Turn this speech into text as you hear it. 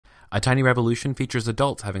A Tiny Revolution features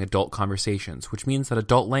adults having adult conversations, which means that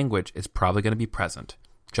adult language is probably going to be present.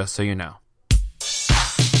 Just so you know.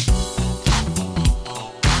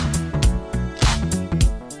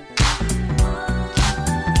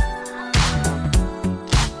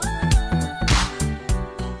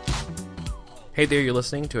 Hey there, you're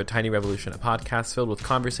listening to A Tiny Revolution, a podcast filled with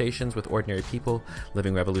conversations with ordinary people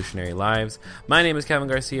living revolutionary lives. My name is Kevin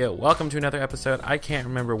Garcia. Welcome to another episode. I can't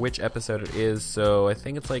remember which episode it is, so I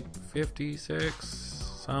think it's like 56,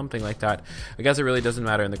 something like that. I guess it really doesn't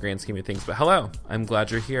matter in the grand scheme of things, but hello, I'm glad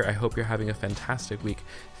you're here. I hope you're having a fantastic week.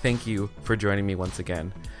 Thank you for joining me once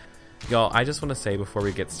again. Y'all, I just want to say before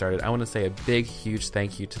we get started, I want to say a big, huge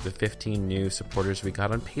thank you to the 15 new supporters we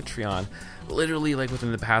got on Patreon. Literally, like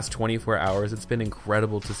within the past 24 hours, it's been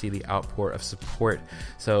incredible to see the outpour of support.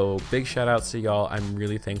 So big shout outs to y'all. I'm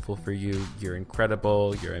really thankful for you. You're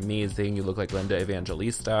incredible. You're amazing. You look like Linda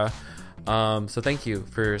Evangelista. So thank you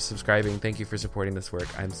for subscribing. Thank you for supporting this work.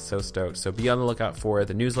 I'm so stoked. So be on the lookout for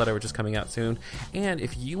the newsletter, which is coming out soon. And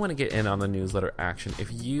if you want to get in on the newsletter action, if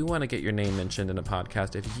you want to get your name mentioned in a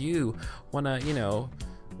podcast, if you want to,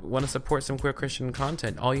 support some queer Christian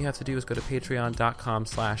content, all you have to do is go to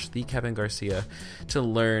patreon.com/thekevingarcia to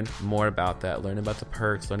learn more about that, learn about the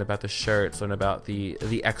perks, learn about the shirts, learn about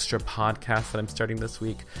the extra podcast that I'm starting this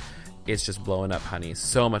week. It's just blowing up, honey.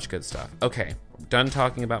 So much good stuff. Okay, done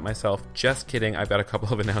talking about myself. Just kidding. I've got a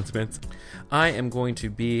couple of announcements. I am going to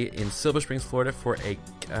be in Silver Springs, Florida for a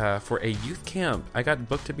youth camp. I got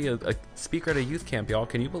booked to be a speaker at a youth camp, y'all.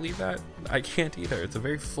 Can you believe that? I can't either. It's a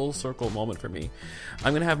very full circle moment for me.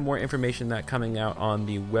 I'm going to have more information that coming out on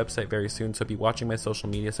the website very soon, so be watching my social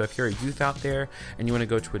media. So if you're a youth out there and you want to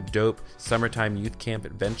go to a dope summertime youth camp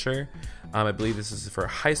adventure, I believe this is for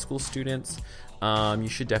high school students. You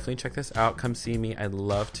should definitely check this out. Come see me. I'd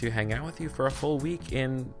love to hang out with you for a full week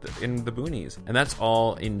in the boonies. And that's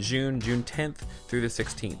all in June 10th through the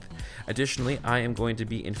 16th. Additionally, I am going to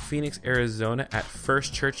be in Phoenix, Arizona at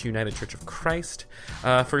First Church United Church of Christ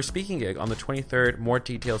for a speaking gig on the 23rd. More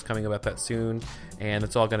details coming about that soon. And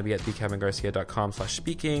it's all going to be at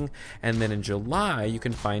thekevingarcia.com/speaking. And then in July, you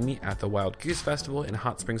can find me at the Wild Goose Festival in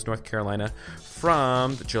Hot Springs, North Carolina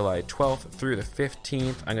from July 12th through the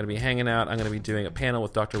 15th. I'm going to be hanging out. I'm going to be doing a panel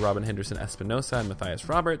with Dr. Robin Henderson Espinosa and Matthias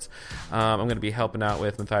Roberts. I'm going to be helping out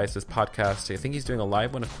with Matthias's podcast. I think he's doing a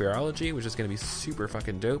live one of Queerology, which is going to be super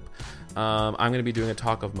fucking dope. I'm going to be doing a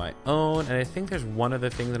talk of my own. And I think there's one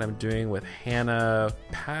other thing that I'm doing with Hannah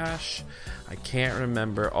Pash. I can't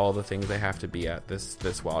remember all the things I have to be at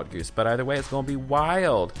this Wild Goose, but either way, it's going to be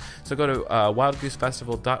wild. So go to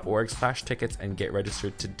wildgoosefestival.org/tickets and get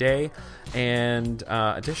registered today. And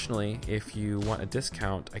additionally, if you want a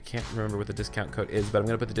discount, I can't remember what the discount code is, but I'm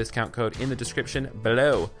going to put the discount code in the description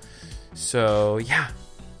below. So yeah,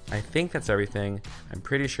 I think that's everything. I'm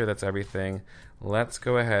pretty sure that's everything. Let's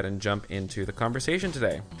go ahead and jump into the conversation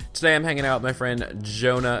today. Today I'm hanging out with my friend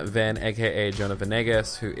Jonah Ven, aka Jonah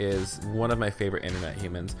Venegas, who is one of my favorite internet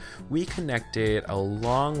humans. We connected a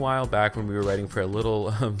long while back when we were writing for a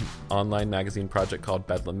little online magazine project called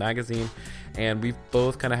Bedlam Magazine, and we've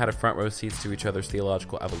both kind of had a front row seats to each other's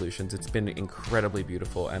theological evolutions. It's been incredibly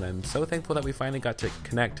beautiful, and I'm so thankful that we finally got to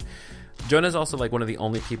connect. Jonah's also like one of the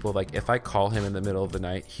only people, like if I call him in the middle of the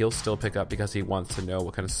night, he'll still pick up because he wants to know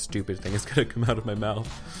what kind of stupid thing is going to come out of my mouth.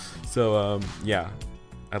 So yeah,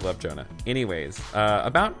 I love Jonah. Anyways,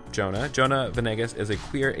 about Jonah Venegas is a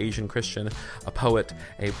queer Asian Christian, a poet,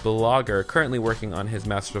 a blogger, currently working on his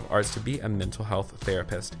Master of Arts to be a mental health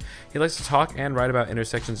therapist. He likes to talk and write about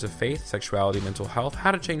intersections of faith, sexuality, mental health,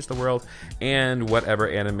 how to change the world, and whatever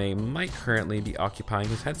anime might currently be occupying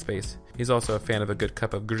his headspace. He's also a fan of a good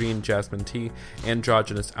cup of green jasmine tea,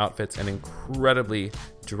 androgynous outfits, and incredibly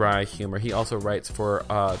dry humor. He also writes for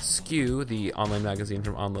Skew, the online magazine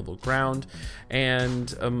from On Level Ground,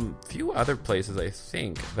 and a few other places, I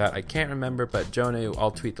think, that I can't remember, but Jonah,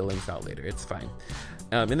 I'll tweet the links out later. It's fine.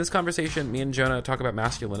 In this conversation, me and Jonah talk about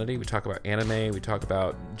masculinity, we talk about anime, we talk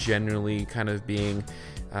about generally kind of being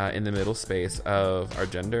in the middle space of our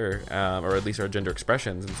gender, or at least our gender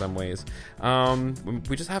expressions in some ways.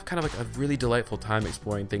 We just have kind of like a really delightful time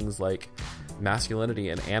exploring things like masculinity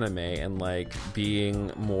and anime and like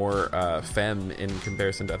being more femme in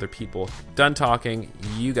comparison to other people. Done talking.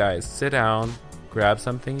 You guys sit down, grab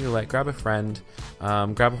something you like, grab a friend,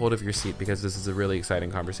 grab a hold of your seat, because this is a really exciting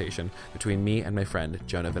conversation between me and my friend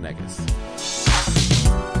Jonah Venegas.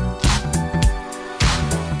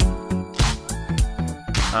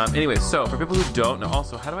 Anyway, so for people who don't know,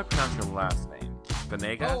 also, how do I pronounce your last name?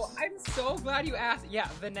 Venegas? Oh, I'm so glad you asked. Yeah,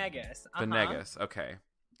 Venegas. Venegas, okay.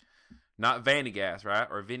 Not Venegas, right?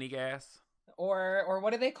 Or Venegas? Or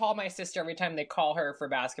what do they call my sister every time they call her for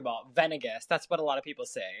basketball? Venegas. That's what a lot of people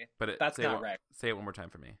say. But that's not right. Say it one more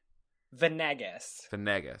time for me. Venegas.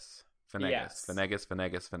 Venegas. Yes.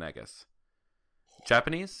 Venegas.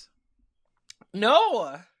 Japanese?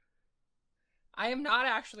 No, I am not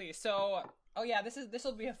actually. So, oh yeah, this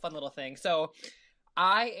will be a fun little thing. So,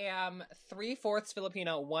 I am 3/4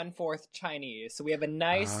 Filipino, 1/4 Chinese. So we have a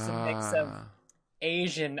nice mix of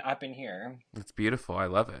Asian up in here. It's beautiful. I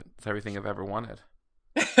love it. It's everything I've ever wanted.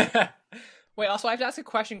 Wait, also I have to ask a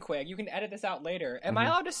question quick. You can edit this out later. Am I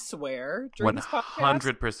allowed to swear during this podcast?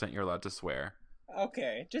 100% you're allowed to swear.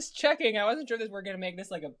 Okay, just checking. I wasn't sure that we're gonna make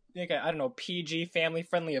this like a I don't know, PG family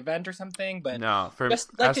friendly event or something, but no,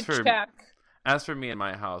 just like to check. As for me and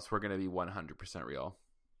my house, we're gonna be 100% real.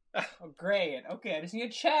 Oh, great. Okay, I just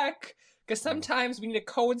need to check because sometimes we need a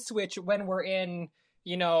code switch when we're in,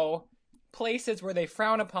 places where they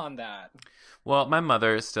frown upon that. Well, my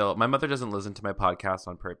mother doesn't listen to my podcast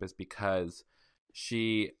on purpose because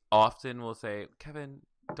she often will say, "Kevin,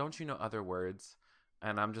 don't you know other words?"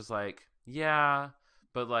 And I'm just like, yeah,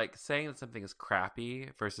 but like saying that something is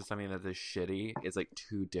crappy versus something that is shitty is like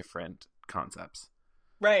two different concepts.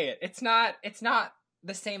 Right. It's not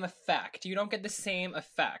the same effect. You don't get the same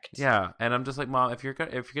effect. Yeah, and I'm just like, Mom, if you're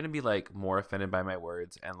gonna be like more offended by my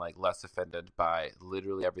words and like less offended by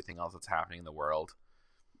literally everything else that's happening in the world,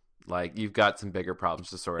 like you've got some bigger problems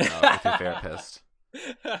to sort out with your therapist.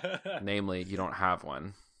 Namely, you don't have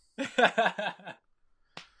one.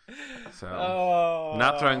 So,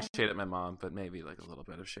 not throwing shade at my mom, but maybe like a little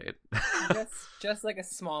bit of shade. just like a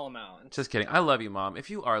small amount. Just kidding. I love you, Mom. If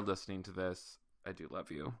you are listening to this, I do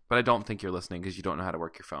love you, but I don't think you're listening because you don't know how to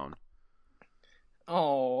work your phone.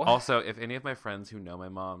 Oh. Also, if any of my friends who know my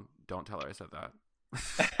mom, don't tell her I said that.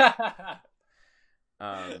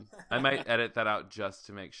 I might edit that out just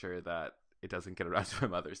to make sure that it doesn't get around to my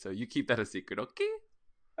mother. So you keep that a secret, okay?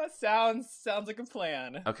 That sounds like a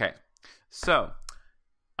plan. Okay. So,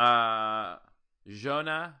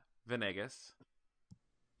 Jonah Venegas.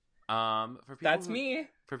 That's me.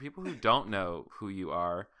 For people who don't know who you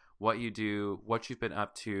are, what you do, what you've been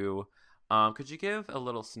up to, could you give a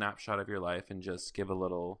little snapshot of your life and just give us a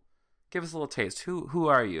little taste? Who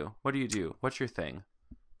are you? What do you do? What's your thing?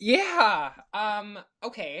 Yeah.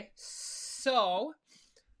 Okay. So,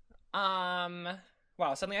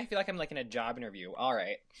 wow, suddenly I feel like I'm like in a job interview. All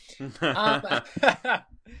right.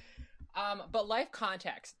 But life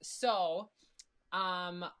context. So,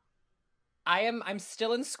 I'm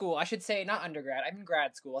still in school. I should say not undergrad. I'm in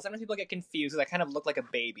grad school. Sometimes people get confused because I kind of look like a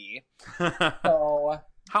baby. So,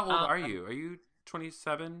 how old are you? Are you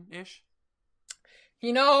 27-ish?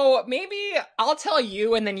 Maybe I'll tell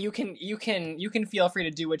you, and then you can feel free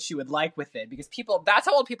to do what you would like with it because that's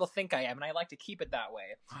how old people think I am, and I like to keep it that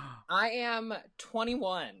way. I am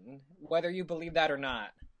 21, whether you believe that or not.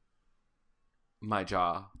 My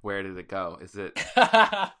jaw. Where did it go? Is it?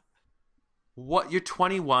 What? You're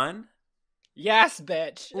 21? Yes,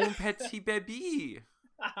 bitch. Un petit bébé.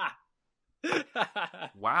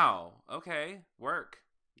 Wow. Okay. Work.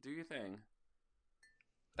 Do your thing.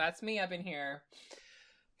 That's me up in here.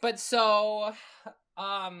 But so,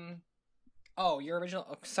 your original.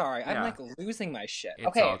 Oh, sorry, yeah. I'm like losing my shit.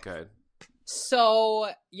 It's all good. So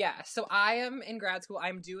yeah, so I am in grad school.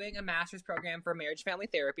 I'm doing a master's program for marriage family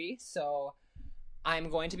therapy. So I'm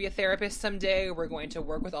going to be a therapist someday. We're going to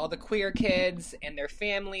work with all the queer kids and their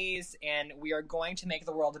families, and we are going to make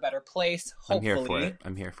the world a better place, hopefully.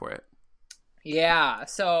 I'm here for it. Yeah,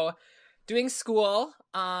 so doing school,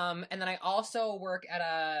 and then I also work at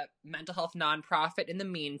a mental health nonprofit in the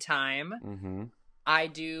meantime. Mm-hmm. I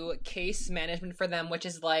do case management for them, which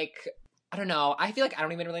is like, I don't know, I feel like I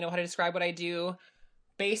don't even really know how to describe what I do.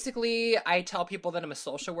 Basically, I tell people that I'm a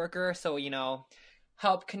social worker, so,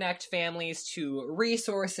 help connect families to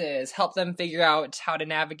resources, help them figure out how to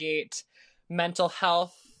navigate mental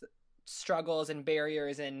health struggles and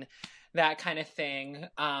barriers and that kind of thing.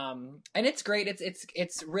 And it's great.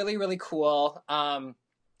 It's really, really cool.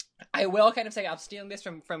 I will kind of say I'm stealing this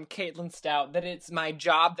from Caitlin Stout, that it's my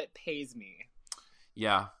job that pays me.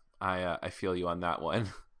 Yeah, I feel you on that one.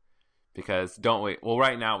 Because don't wait. Well,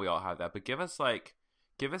 right now we all have that, but give us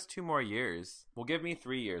 2 more years. Well, give me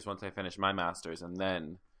 3 years once I finish my master's, and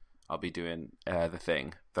then I'll be doing the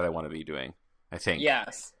thing that I want to be doing. I think.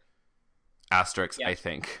 Yes. Asterisk. Yeah. I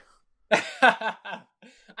think.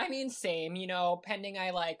 I mean, same. Pending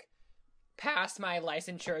I pass my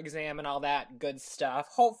licensure exam and all that good stuff.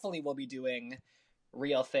 Hopefully, we'll be doing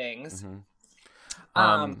real things.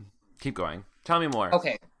 Mm-hmm. Keep going. Tell me more.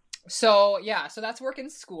 Okay. So that's work in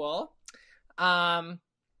school.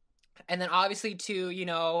 And then obviously too,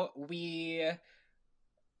 we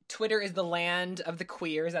Twitter is the land of the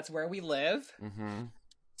queers. That's where we live. Mm-hmm.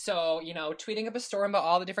 So, you know, tweeting up a storm about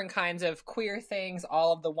all the different kinds of queer things,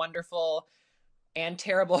 all of the wonderful and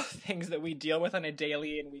terrible things that we deal with on a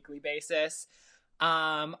daily and weekly basis.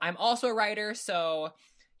 I'm also a writer, so,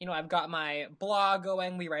 you know, I've got my blog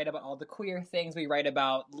going. We write about all the queer things. We write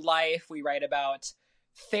about life. We write about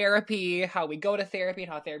therapy, how we go to therapy,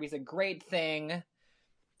 and how therapy is a great thing.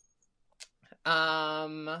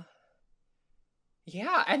 Yeah,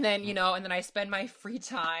 and then, you know, and then I spend my free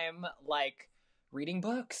time, like, reading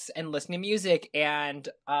books and listening to music and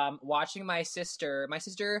watching my sister.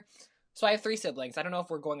 So I have 3 siblings. I don't know if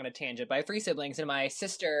we're going on a tangent, but I have 3 siblings, and my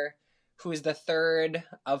sister, who is the third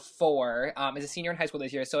of 4, is a senior in high school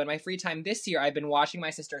this year. So in my free time this year, I've been watching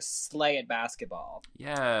my sister slay at basketball.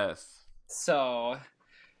 Yes. So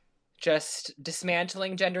just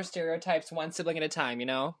dismantling gender stereotypes one sibling at a time, you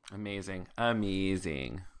know? Amazing.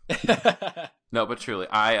 No, but truly,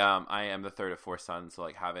 I am the third of 4 sons, so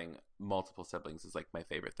like having multiple siblings is like my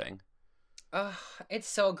favorite thing. Oh, it's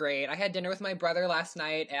so great. I had dinner with my brother last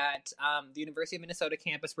night at the University of Minnesota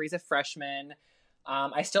campus where he's a freshman.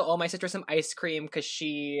 I still owe my sister some ice cream because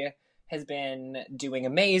she has been doing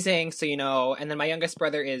amazing. So, you know, and then my youngest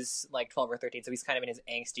brother is like 12 or 13, so he's kind of in his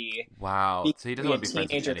angsty. Wow. So he doesn't want to be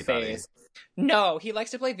friends with anybody. Phase. No, he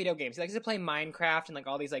likes to play video games. He likes to play Minecraft and like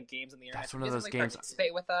all these like games on the internet. That's one of those like, games.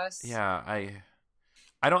 Participate with us. Yeah,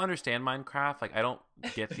 I don't understand Minecraft. Like I don't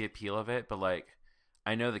get the appeal of it, but like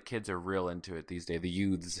I know the kids are real into it these days. The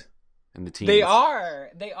youths and the teens. They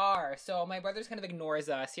are. So my brother's kind of ignores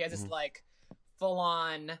us. He has this like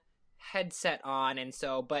full-on headset on, and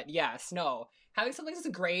so, but yes, no, having something that's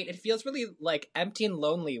great. It feels really like empty and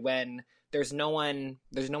lonely when there's no one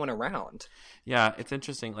around. Yeah, it's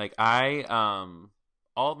interesting. Like all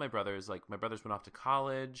of my brothers went off to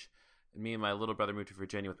college. Me and my little brother moved to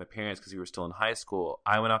Virginia with my parents because we were still in high school.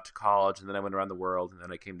 I went off to college, and then I went around the world, and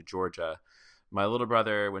then I came to Georgia. My little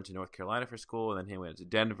brother went to North Carolina for school, and then he went to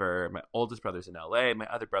Denver. My oldest brother's in LA. My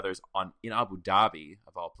other brother's in Abu Dhabi,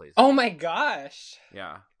 of all places. Oh my gosh.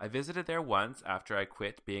 Yeah. I visited there once after I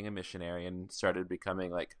quit being a missionary and started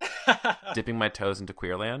becoming like dipping my toes into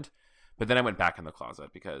queer land. But then I went back in the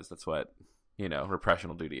closet because that's what, you know, repression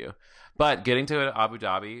will do to you. But getting to Abu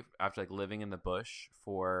Dhabi after like living in the bush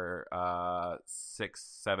for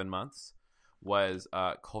 6-7 months was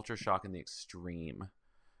culture shock in the extreme.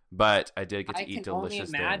 But I did get to eat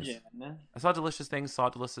delicious things. I saw delicious things,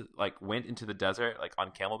 like went into the desert, like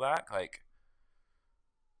on camelback. Like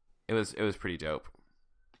it was pretty dope.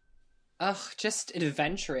 Ugh, just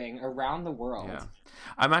adventuring around the world. Yeah.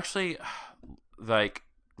 I'm actually like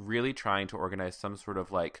really trying to organize some sort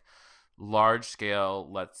of like large scale,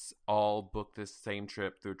 let's all book this same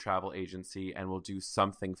trip through a travel agency and we'll do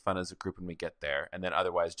something fun as a group when we get there, and then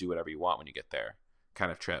otherwise do whatever you want when you get there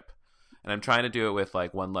kind of trip. And I'm trying to do it with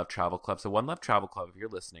like One Love Travel Club. So One Love Travel Club, if you're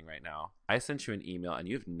listening right now, I sent you an email and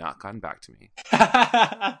you've not gotten back to me.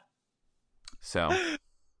 So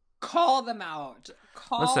call them out.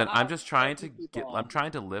 Listen, I'm just trying I'm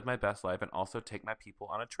trying to live my best life and also take my people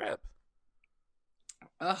on a trip.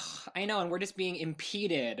 Ugh, I know, and we're just being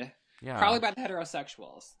impeded. Yeah. Probably by the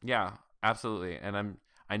heterosexuals. Yeah, absolutely. And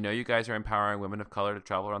I know you guys are empowering women of color to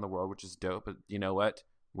travel around the world, which is dope, but you know what?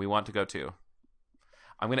 We want to go too.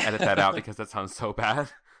 I'm going to edit that out because that sounds so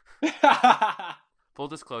bad. Full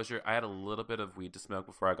disclosure, I had a little bit of weed to smoke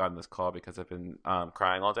before I got on this call because I've been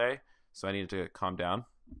crying all day, so I needed to calm down.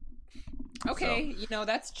 Okay, so, you know,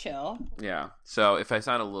 that's chill. Yeah, so if I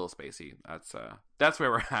sound a little spacey, that's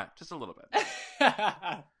where we're at, just a little bit.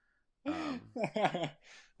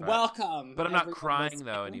 Welcome. But I'm not crying,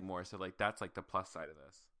 though, anymore, so like that's like the plus side of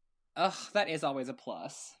this. Ugh, that is always a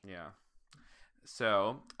plus. Yeah.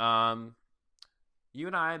 So, you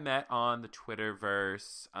and I met on the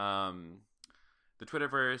Twitterverse. The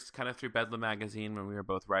Twitterverse kind of through Bedlam magazine when we were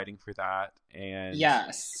both writing for that, and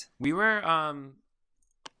yes, we were,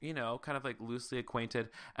 you know, kind of like loosely acquainted.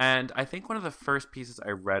 And I think one of the first pieces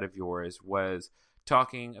I read of yours was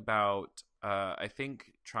talking about, I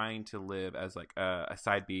think, trying to live as like a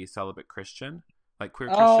side B celibate Christian, like queer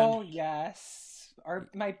Christian. Oh yes,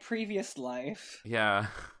 my previous life. Yeah.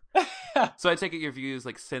 So I take it your views,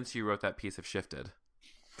 like, since you wrote that piece, have shifted.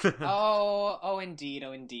 oh indeed.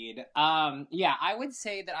 Yeah, I would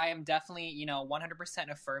say that I am definitely, you know,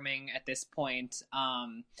 100% affirming at this point.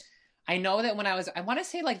 I know that when I want to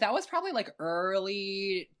say like that was probably like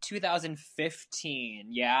early 2015.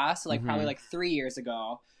 Yeah. So like probably like 3 years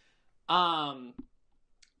ago.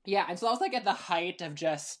 Yeah. And so I was like at the height of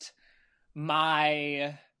just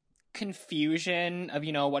my confusion of,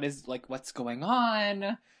 you know, what's going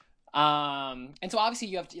on. And so obviously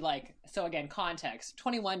you have to like, so again, context,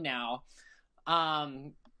 21 now.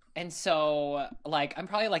 And so like, I'm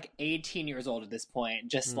probably like 18 years old at this point,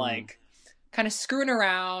 just like kind of screwing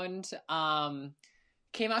around.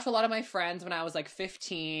 Came out to a lot of my friends when I was like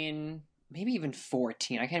 15, maybe even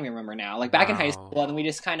 14. I can't even remember now. Like back in high school, and we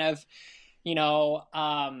just kind of, you know,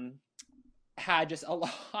 had just a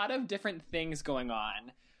lot of different things going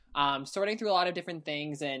on. Sorting through a lot of different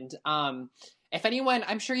things. And if anyone,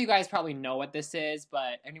 I'm sure you guys probably know what this is,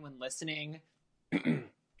 but anyone listening,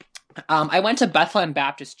 I went to Bethlehem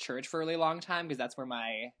Baptist Church for a really long time because that's where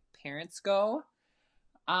my parents go.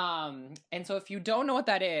 And so if you don't know what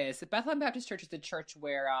that is, the Bethlehem Baptist Church is the church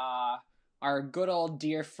where our good old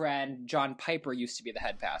dear friend John Piper used to be the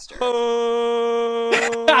head pastor. Oh!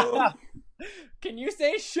 Can you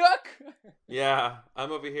say shook? Yeah,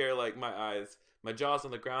 I'm over here like my jaw's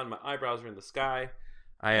on the ground, my eyebrows are in the sky.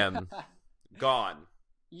 I am gone.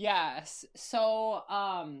 Yes. So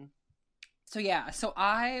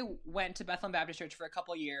I went to Bethlehem Baptist Church for a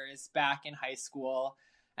couple years back in high school.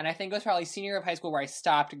 And I think it was probably senior year of high school where I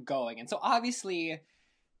stopped going. And so obviously,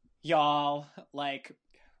 y'all, like,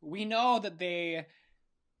 we know that they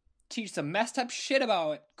teach some messed up shit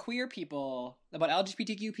about queer people, about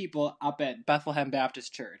LGBTQ people up at Bethlehem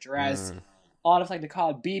Baptist Church. Or as a lot of us like to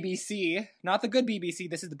call it, BBC. Not the good BBC,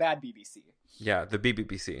 this is the bad BBC. Yeah, the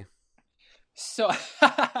BBBC. So,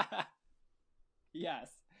 yes.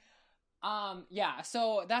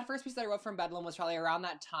 So that first piece that I wrote from Bedlam was probably around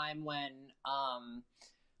that time when,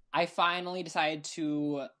 I finally decided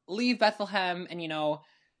to leave Bethlehem, and, you know,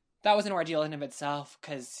 that was an ordeal in of itself,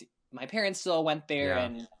 because my parents still went there,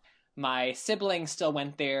 and my siblings still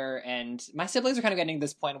went there, and my siblings are kind of getting to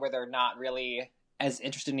this point where they're not really as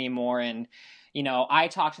interested anymore, and, you know, I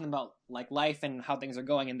talked to them about, like, life and how things are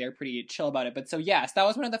going, and they're pretty chill about it. But so, yes, that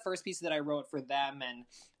was one of the first pieces that I wrote for them,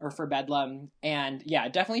 or for Bedlam, and, yeah,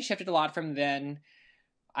 definitely shifted a lot from then.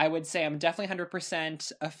 I would say I'm definitely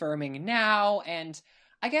 100% affirming now, and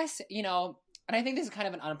I guess, you know, and I think this is kind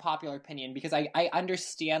of an unpopular opinion because I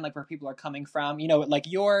understand like where people are coming from. You know, like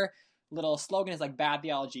your little slogan is like bad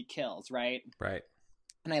theology kills, right? Right.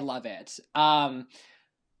 And I love it. And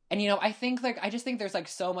you know, I think like I just think there's like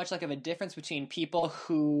so much like of a difference between people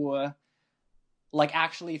who like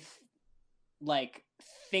actually like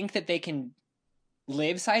think that they can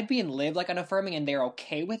live side B and live like unaffirming and they're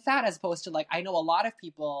okay with that, as opposed to like I know a lot of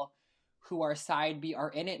people who are side B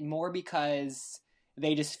are in it more because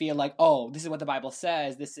they just feel like, oh, this is what the Bible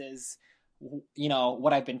says. This is, you know,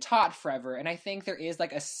 what I've been taught forever. And I think there is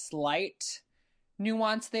like a slight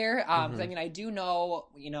nuance there. I mean, I do know,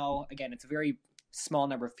 you know, again, it's a very small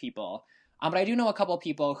number of people. But I do know a couple of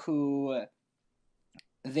people who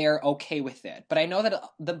they're okay with it. But I know that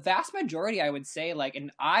the vast majority, I would say, like, and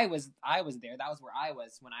I was there. That was where I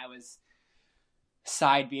was when I was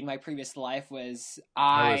side B in my previous life.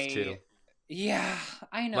 I was too. Yeah,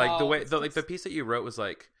 I know. Like the way, the piece that you wrote was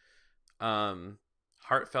like,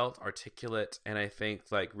 heartfelt, articulate, and I think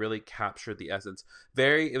like really captured the essence.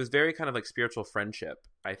 It was very kind of like spiritual friendship.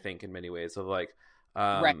 I think in many ways of like,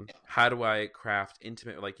 right. How do I craft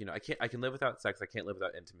intimate? Like, you know, I can live without sex. I can't live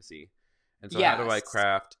without intimacy. And so Yes. How do I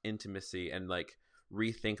craft intimacy and like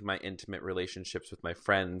rethink my intimate relationships with my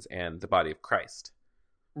friends and the body of Christ?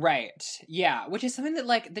 Right. Yeah. Which is something that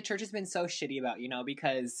like the church has been so shitty about, you know,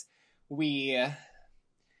 because we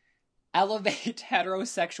elevate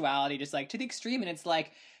heterosexuality just like to the extreme. And it's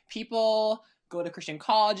like people go to Christian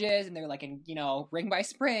colleges and they're like, in, you know, ring by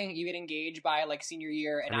spring, you get engaged by like senior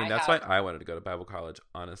year. And I mean, that's why I wanted to go to Bible college,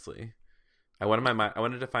 honestly. I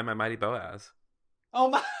wanted to find my mighty Boaz. Oh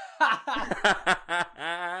my.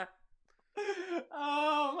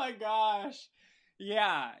 Oh my gosh.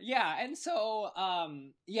 Yeah. And so, so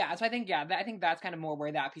I think, I think that's kind of more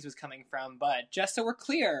where that piece was coming from. But just so we're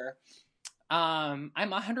clear, I'm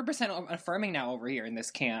 100% affirming now over here in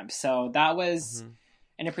this camp. So that was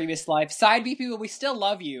in a previous life. Side B people, we still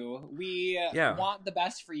love you. We want the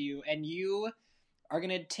best for you. And you are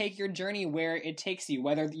going to take your journey where it takes you,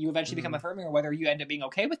 whether you eventually become affirming or whether you end up being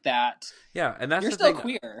okay with that. Yeah. And that's you're the still thing.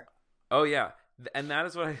 Queer. Oh yeah. And that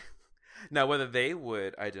is what now, whether they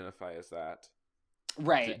would identify as that.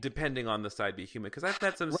 Right. Depending on the side B human. Because I've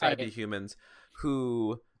met some side B humans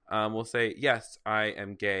who will say, yes, I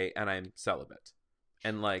am gay and I'm celibate.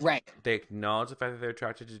 And like, they acknowledge the fact that they're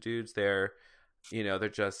attracted to dudes. They're, you know, they're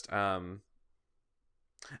just, and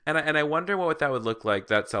I wonder what that would look like,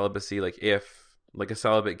 that celibacy, like if like a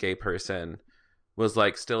celibate gay person was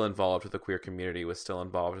like still involved with the queer community, was still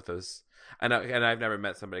involved with those. And I've never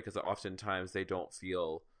met somebody because oftentimes they don't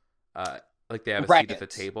feel like they have a seat at the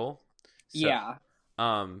table. So,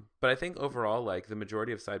 But I think overall, like the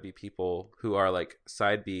majority of side B people who are like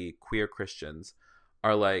side B queer Christians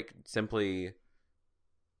are like simply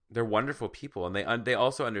they're wonderful people, and they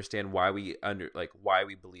also understand why why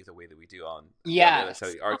we believe the way that we do on the other side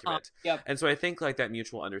of Yes. the argument. Yep. And so I think like that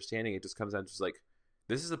mutual understanding, it just comes down to just like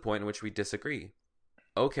this is the point in which we disagree.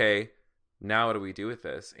 Okay, now what do we do with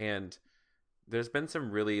this? And there's been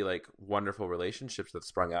some really like wonderful relationships that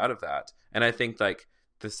sprung out of that, and I think like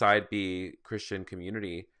the side B Christian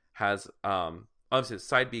community has obviously the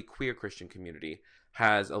side B queer Christian community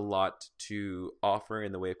has a lot to offer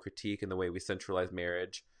in the way of critique and the way we centralize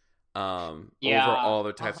marriage over Yeah. all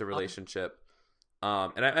other types of relationship.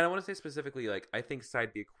 And I want to say specifically, like, I think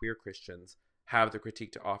side B queer Christians have the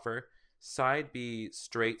critique to offer. Side B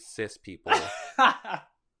straight cis people,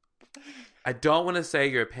 I don't want to say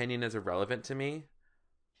your opinion is irrelevant to me,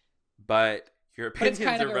 but your But it's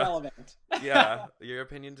opinion's kind of irrelevant. Yeah, your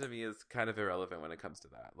opinion to me is kind of irrelevant when it comes to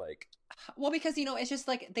that. Like, Well, because, it's just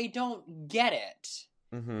like they don't get it.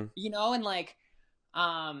 mm-hmm. And like,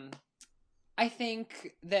 I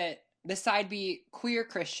think that the side B queer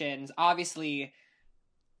Christians, obviously,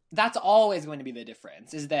 that's always going to be the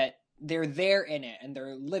difference, is that they're there in it and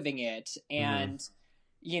they're living it. And,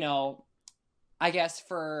 I guess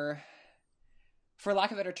for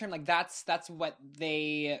lack of a better term, like that's what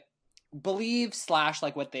they believe /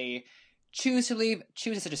 like what they choose to believe.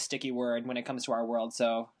 Choose is such a sticky word when it comes to our world.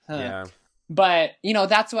 So, Yeah. But,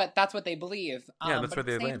 that's what they believe. Yeah, that's where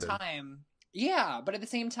they landed. But at the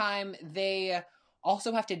same time, they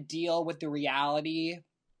also have to deal with the reality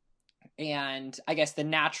and I guess the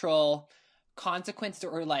natural consequence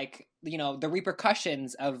or like, the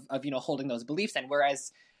repercussions of holding those beliefs in.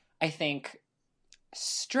 Whereas I think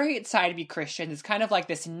straight side B Christians is kind of like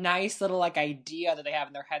this nice little like idea that they have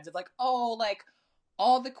in their heads of like, oh, like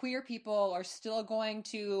all the queer people are still going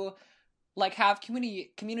to like have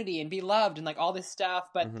community and be loved and like all this stuff,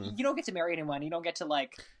 but you don't get to marry anyone, you don't get to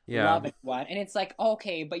like love anyone, and it's like,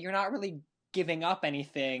 okay, but you're not really giving up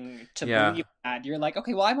anything to believe that. You're like,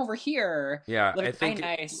 okay, well, I'm over here. I think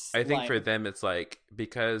life. For them it's like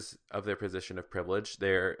because of their position of privilege,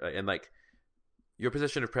 they're and like your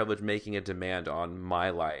position of privilege making a demand on my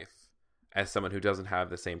life as someone who doesn't have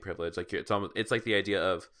the same privilege. Like it's like the idea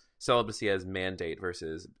of celibacy as mandate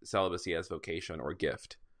versus celibacy as vocation or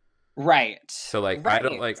gift. Right. So like right.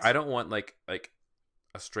 I don't want like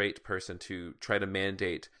a straight person to try to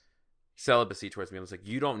mandate celibacy towards me. I was like,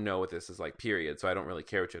 you don't know what this is like, period. So I don't really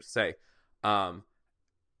care what you have to say.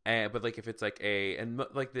 But like if it's like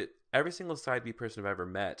every single side B person I've ever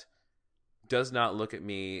met does not look at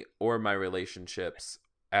me or my relationships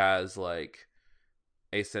as like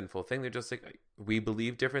a sinful thing. They're just like, we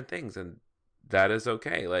believe different things and that is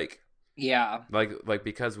okay. Like, yeah, like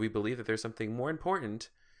because we believe that there's something more important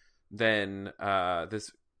than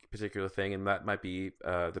this particular thing, and that might be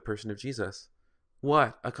the person of Jesus.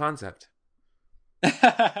 What a concept.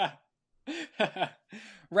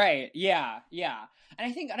 Right. Yeah. And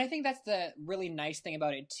I think that's the really nice thing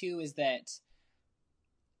about it too, is that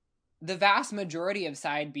the vast majority of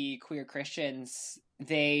side B queer Christians,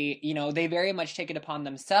 they very much take it upon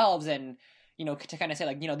themselves and, to kind of say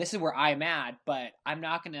like, this is where I'm at, but I'm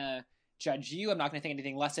not going to judge you. I'm not going to think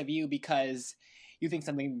anything less of you because you think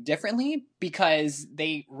something differently, because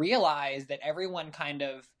they realize that everyone kind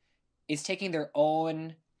of is taking their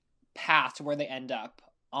own path to where they end up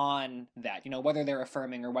on that, whether they're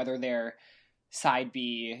affirming or whether they're side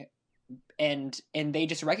B, and they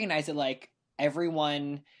just recognize that like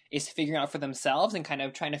everyone is figuring out for themselves and kind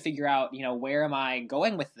of trying to figure out, where am I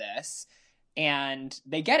going with this? And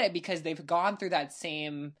they get it because they've gone through that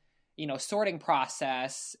same, sorting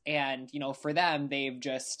process. And, for them, they've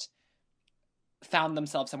just found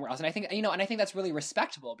themselves somewhere else. And I think, and I think that's really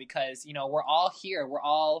respectable because, we're all here. We're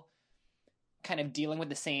all kind of dealing with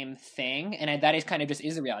the same thing. And that is kind of just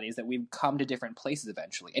is the reality, is that we've come to different places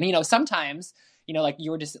eventually. And, sometimes, like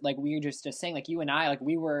you were just like, we were just saying, like you and I, like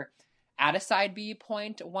we were at a side B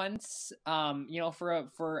point once,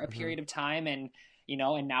 for a period of time, and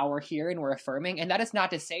and now we're here and we're affirming. And that is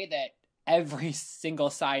not to say that every single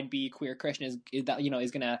side B queer Christian is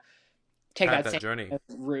gonna take that same journey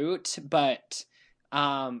route, but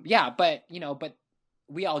but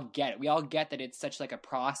we all get it. We all get that it's such like a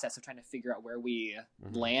process of trying to figure out where we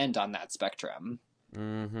land on that spectrum.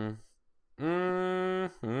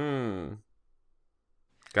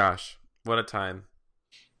 Gosh, what a time.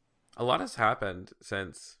 A lot has happened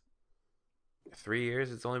since 3 years.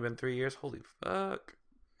 It's only been 3 years. Holy fuck.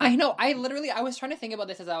 I know. I was trying to think about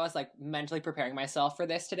this as I was like mentally preparing myself for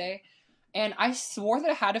this today. And I swore that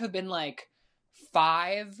it had to have been like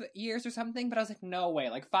 5 years or something, but I was like, no way.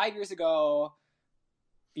 Like 5 years ago,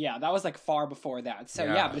 Yeah, that was like far before that. So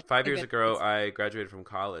yeah, but 5 years ago, I graduated from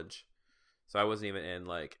college, so I wasn't even in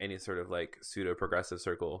like any sort of like pseudo progressive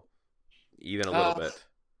circle, even a little bit.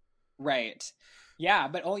 Right. Yeah,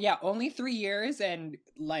 but yeah, only 3 years, and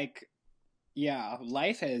like, yeah,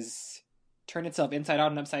 life has turned itself inside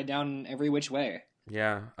out and upside down in every which way.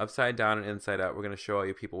 Yeah, upside down and inside out. We're gonna show all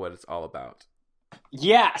you people what it's all about.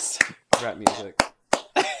 Yes. Rap music.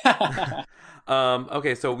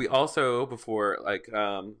 Okay, so we also, before like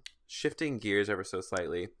shifting gears ever so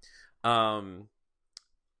slightly,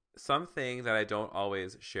 something that I don't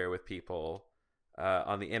always share with people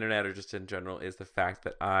on the internet or just in general is the fact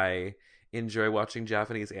that I enjoy watching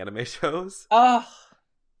Japanese anime shows. Oh,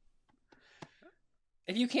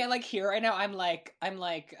 if you can't like hear right now, I'm like I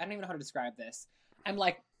don't even know how to describe this. I'm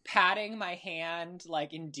like patting my hand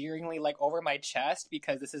like endearingly like over my chest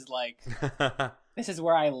because this is like this is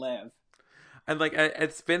where I live. And like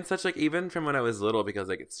it's been such like, even from when I was little, because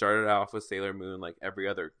like it started off with Sailor Moon, like every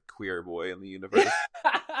other queer boy in the universe,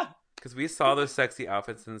 because we saw those sexy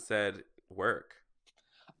outfits and said work.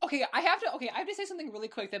 Okay, I have to say something really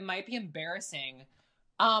quick that might be embarrassing.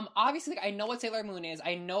 Obviously, like, I know what Sailor Moon is.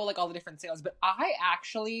 I know like all the different sailors, but I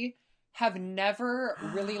actually have never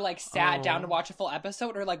really like sat down to watch a full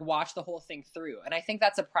episode or like watch the whole thing through. And I think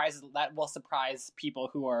that will surprise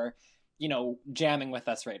people who are, jamming with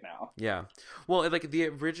us right now. Yeah. Well, like the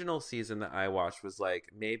original season that I watched was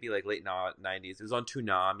like maybe like late 90s. It was on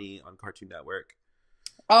Toonami on Cartoon Network.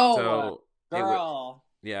 Oh, so girl.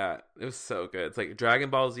 Yeah, it was so good. It's like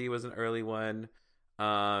Dragon Ball Z was an early one.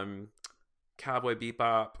 Cowboy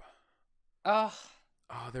Bebop. Oh,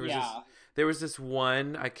 there was this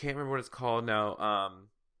one, I can't remember what it's called now.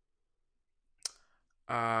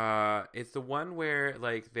 It's the one where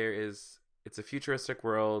like it's a futuristic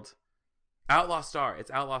world. Outlaw Star.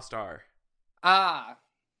 It's Outlaw Star. Ah.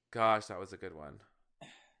 Gosh, that was a good one.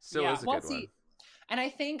 Still is a good one. And I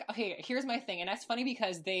think, okay, here's my thing, and that's funny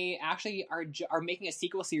because they actually are making a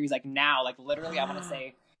sequel series like now, like literally, I want to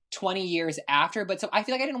say 20 years after. But so I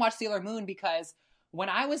feel like I didn't watch Sailor Moon because when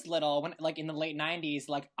I was little, when like in the late 90s,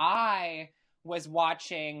 like I was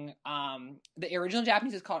watching the original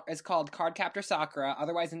Japanese is called Cardcaptor Sakura,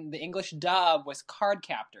 otherwise in the English dub was Card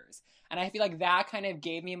Captors. And I feel like that kind of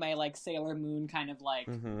gave me my like Sailor Moon kind of like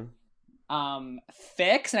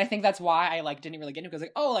fix, and I think that's why I like didn't really get into it, because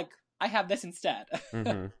like, oh, like I have this instead.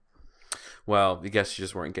 Well, I guess you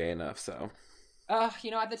just weren't gay enough, so. At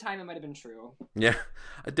the time it might have been true. Yeah,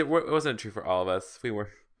 it wasn't true for all of us. We were.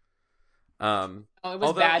 It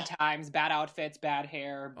was bad times, bad outfits, bad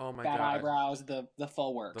hair, bad eyebrows, the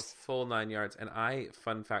full works, the full 9 yards. And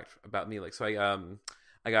fun fact about me, like, so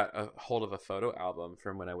I got a hold of a photo album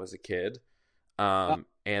from when I was a kid, and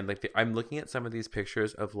like I'm looking at some of these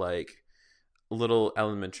pictures of like little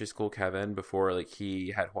elementary school Kevin before like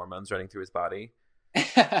he had hormones running through his body.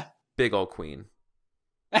 Big old queen.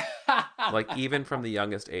 Like even from the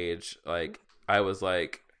youngest age, like I was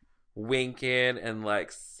like winking and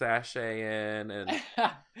like sashaying and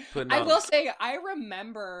putting on... I will say I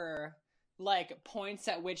remember like points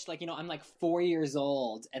at which like I'm like 4 years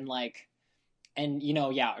old and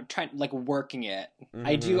trying like working it.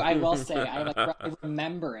 I will say I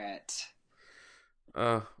remember it.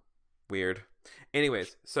 Weird.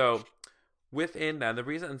 Anyways, so within that, the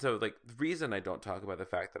reason I don't talk about the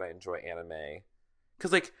fact that I enjoy anime,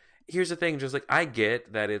 because like here's the thing, just like I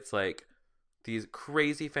get that it's like these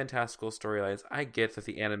crazy fantastical storylines. I get that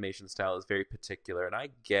the animation style is very particular, and I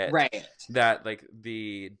get that like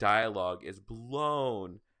the dialogue is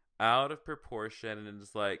blown out of proportion, and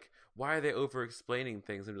it's like, why are they over explaining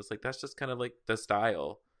things? I'm just like, that's just kind of like the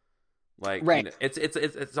style. Like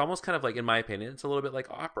it's almost kind of like, in my opinion, it's a little bit like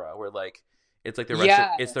opera, where like it's like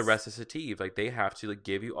it's the recitative. Like they have to like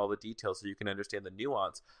give you all the details so you can understand the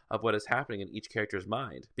nuance of what is happening in each character's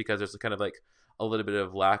mind, because there's kind of like a little bit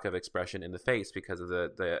of lack of expression in the face because of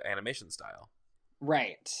the animation style.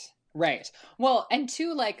 Right. Well, and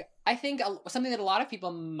two, like I think something that a lot of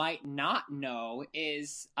people might not know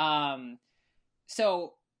is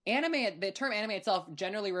so anime, the term anime itself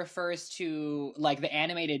generally refers to like the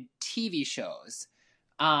animated TV shows,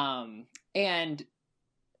 and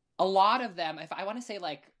a lot of them, if I want to say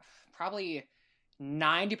like probably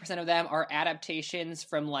 90% of them are adaptations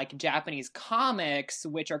from like Japanese comics,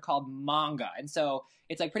 which are called manga. And so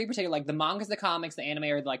it's like pretty particular, like the manga's the comics, the anime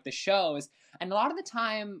are like the shows. And a lot of the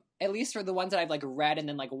time, at least for the ones that I've like read and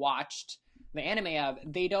then like watched the anime of,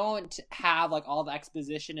 they don't have like all the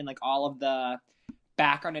exposition and like all of the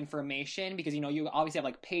background information, because you obviously have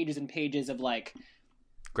like pages and pages of like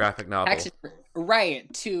graphic novel,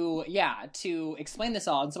 to explain this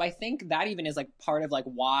all. And so I think that even is like part of like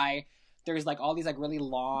why there's like all these like really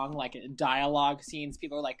long like dialogue scenes.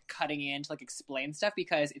 People are like cutting in to like explain stuff,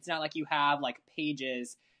 because it's not like you have like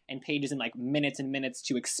pages and pages and like minutes and minutes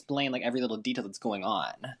to explain like every little detail that's going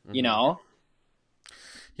on, you know?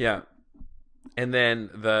 Yeah. And then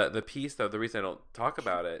the piece, though, the reason I don't talk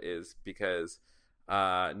about it is because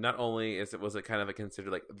not only was it kind of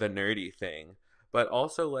considered like the nerdy thing, but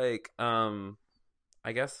also like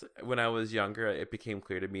I guess when I was younger, it became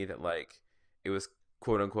clear to me that like it was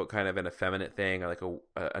quote unquote kind of an effeminate thing, or like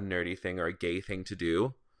a nerdy thing, or a gay thing to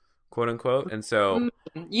do, quote unquote. And so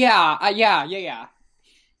yeah.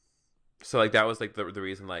 so like that was like the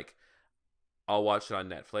reason like I'll watch it on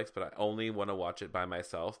Netflix, but I only want to watch it by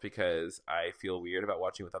myself because I feel weird about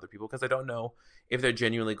watching with other people, because I don't know if they're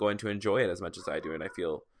genuinely going to enjoy it as much as I do, and I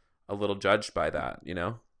feel a little judged by that, you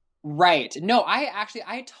know? Right. No,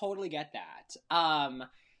 I totally get that.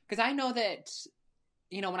 Because I know that,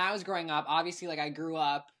 you know, when I was growing up, obviously like I grew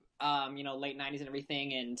up you know, late 90s and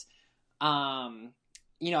everything, and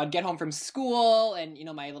you know, I'd get home from school, and you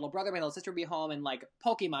know, my little brother, my little sister would be home, and like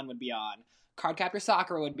Pokemon would be on, Cardcaptor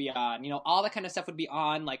Soccer would be on, you know, all that kind of stuff would be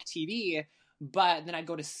on like TV. But then I'd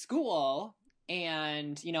go to school,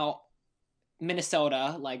 and you know,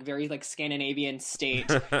 Minnesota, like very like Scandinavian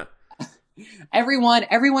state,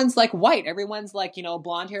 everyone's like white, everyone's like, you know,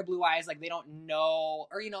 blonde hair, blue eyes, like they don't know,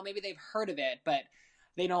 or you know, maybe they've heard of it, but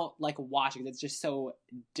they don't like watch it because it's just so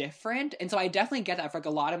different. And so I definitely get that. For like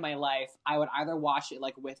a lot of my life, I would either watch it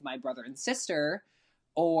like with my brother and sister,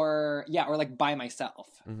 or like by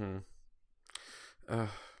myself.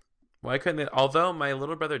 Why couldn't they? Although my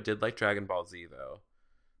little brother did like Dragon Ball Z, though.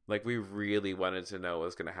 Like, we really wanted to know what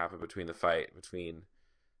was going to happen between the fight between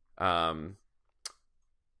Frieza.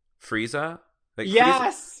 Like,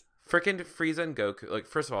 Yes! Freaking Frieza and Goku. Like,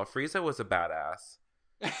 first of all, Frieza was a badass.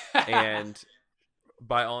 And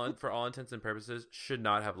for all intents and purposes, should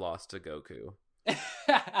not have lost to Goku.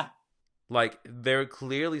 Like, they're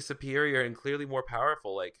clearly superior and clearly more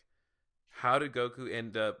powerful. Like, how did Goku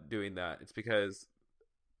end up doing that? It's because,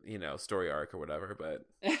 you know, story arc or whatever, but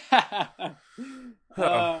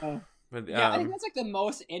but yeah, I think that's like the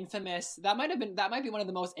most infamous. That might be one of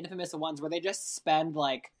the most infamous ones, where they just spend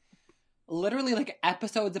like literally like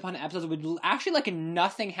episodes upon episodes with actually like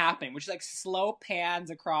nothing happening, which is like slow pans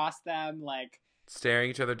across them, like staring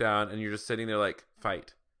each other down, and you're just sitting there like,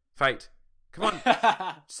 fight, come on,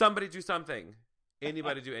 somebody do something,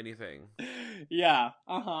 anybody do anything. Yeah.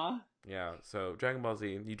 Yeah, so Dragon Ball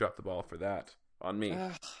Z, you dropped the ball for that on me.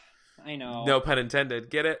 I know. No pun intended.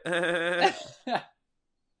 Get it? That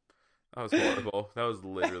was horrible. That was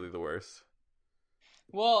literally the worst.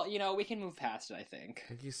 Well, you know, we can move past it, I think.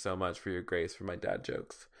 Thank you so much for your grace for my dad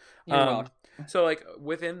jokes. You're welcome. So, like,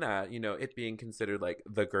 within that, you know, it being considered, like,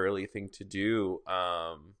 the girly thing to do,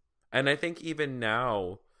 and I think even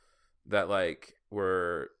now that, like,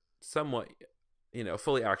 we're somewhat, you know,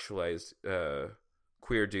 fully actualized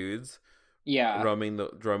queer dudes, roaming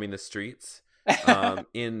the streets,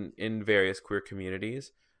 in various queer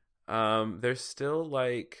communities, there's still,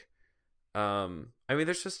 like, I mean,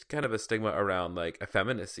 there's just kind of a stigma around like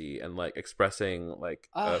effeminacy and like expressing like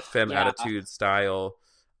a femme attitude, style,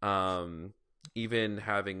 even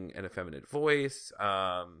having an effeminate voice.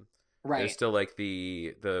 There's still like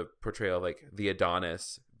the portrayal of like the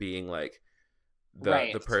Adonis being like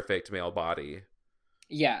the perfect male body.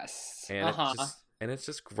 Yes. And it's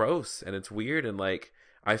just gross, and it's weird, and like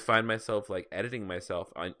I find myself like editing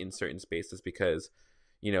myself in certain spaces because,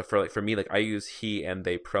 you know, for me, like I use he and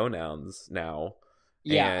they pronouns now.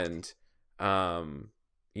 Yeah. And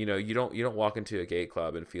you know, you don't walk into a gay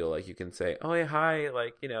club and feel like you can say, "Oh, yeah, hi,"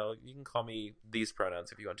 like, you know, you can call me these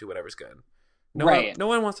pronouns if you want to, whatever's good. No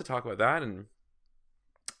one wants to talk about that, and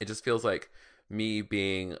it just feels like me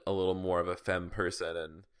being a little more of a femme person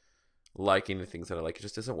and liking the things that I like, it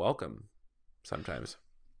just isn't welcome sometimes.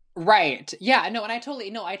 Right. Yeah, no, and I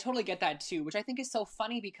totally get that too, which I think is so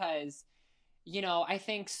funny because, you know, I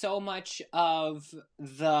think so much of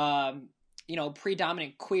the, you know,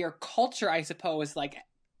 predominant queer culture, I suppose, like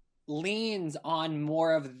leans on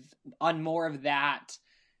more of that,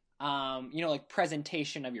 you know, like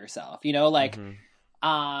presentation of yourself, you know, like, you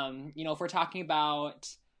know, if we're talking about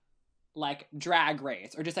like Drag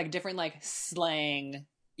Race or just like different like slang,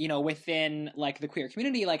 you know, within like the queer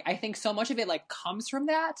community, like I think so much of it like comes from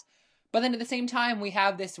that. But then at the same time, we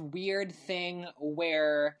have this weird thing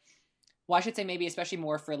where, well, I should say maybe especially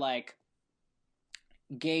more for like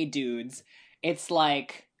gay dudes, it's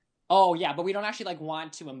like, oh yeah, but we don't actually like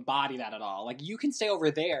want to embody that at all. Like you can stay over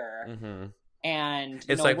there, and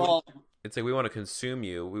it's like, it's like we want to consume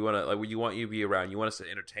you. We want to like, we want you to be around. You want us to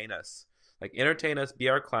entertain us. Like entertain us, be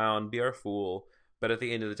our clown, be our fool, But at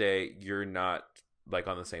the end of the day, you're not like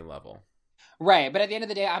on the same level. Right, but at the end of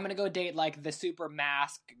the day, I'm gonna go date like the super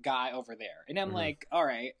mask guy over there, and I'm Mm-hmm. like, all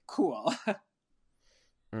right, cool.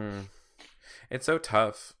 Mm. It's so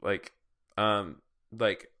tough. Like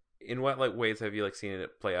in what like ways have you like seen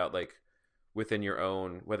it play out like within your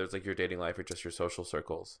own, whether it's like your dating life or just your social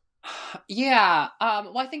circles? Yeah.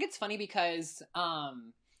 Well, I think it's funny because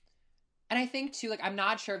and I think too, like, I'm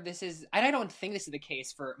not sure if this is, and I don't think this is the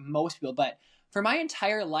case for most people, but for my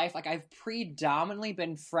entire life, like, I've predominantly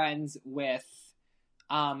been friends with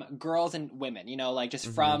girls and women, you know, like, just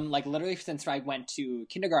Mm-hmm. from, like, literally since I went to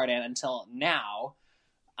kindergarten until now.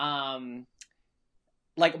 Um,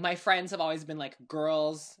 like, my friends have always been, like,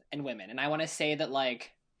 girls and women. And I want to say that,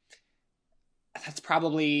 like, that's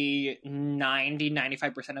probably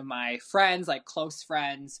 95% of my friends, like close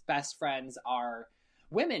friends, best friends, are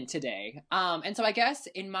women today. And so I guess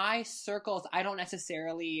in my circles, I don't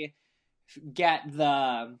necessarily get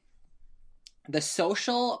the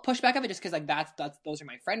social pushback of it, just because like that's those are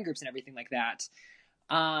my friend groups and everything like that.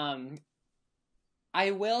 Um,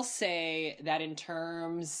 I will say that in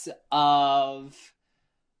terms of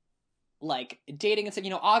like dating and stuff, you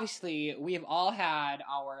know, obviously we have all had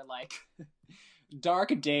our like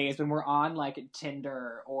dark days when we're on like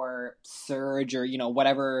Tinder or Surge or, you know,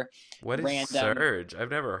 whatever What is random. Surge?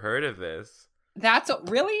 I've never heard of this.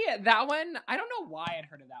 Really that one. I don't know why I'd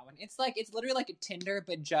heard of that one. It's like, it's literally like a Tinder,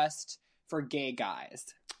 but just for gay guys.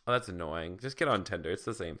 Oh, that's annoying. Just get on Tinder. It's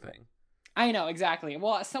the same thing. I know, exactly.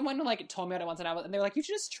 Well, someone like told me about it once, and they're like, you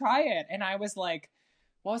should just try it. And I was like,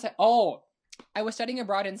 what was I? Oh, I was studying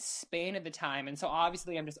abroad in Spain at the time. And so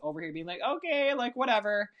obviously I'm just over here being like, okay, like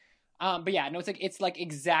whatever. But yeah, no, it's like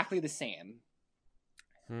exactly the same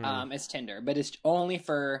Hmm. as Tinder, but it's only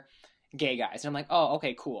for gay guys. And I'm like, oh,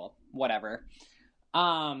 okay, cool, whatever.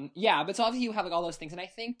 Yeah, but so obviously you have like all those things, and I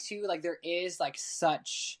think too, like there is like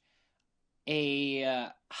such a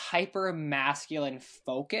hyper masculine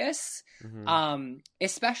focus, Mm-hmm.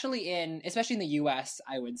 especially in the US,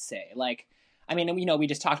 I would say. Like, I mean, you know, we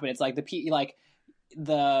just talked about it. It's like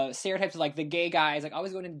the stereotypes of like the gay guys, like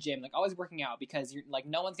always going to the gym, like always working out, because you're like,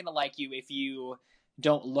 no one's gonna like you if you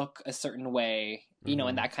don't look a certain way, you know,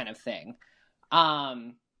 and Mm-hmm. that kind of thing.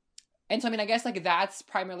 Um, and so I mean, I guess like that's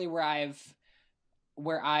primarily where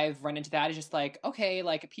I've run into that, is just like, okay,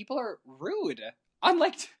 like people are rude,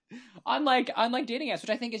 unlike unlike dating apps, which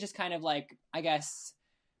I think is just kind of like, I guess,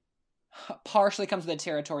 partially comes with the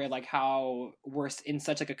territory of like how we're in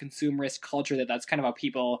such like a consumerist culture that that's kind of how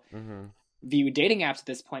people Mm-hmm. view dating apps at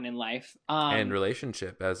this point in life. And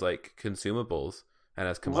relationship as like consumables and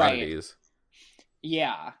as Right. commodities.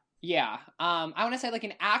 Yeah. Yeah. I want to say like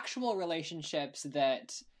in actual relationships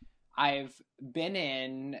that I've been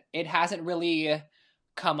in, it hasn't really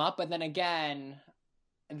come up, but then again,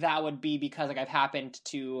 that would be because like I've happened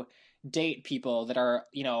to date people that are,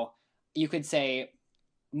 you know, you could say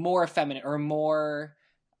more feminine or more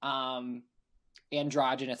um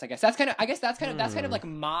androgynous. I guess that's kind of Hmm. like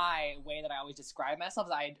my way that I always describe myself.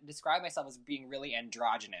 Is I describe myself as being really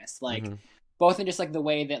androgynous, like Mm-hmm. both in just like the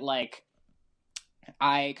way that like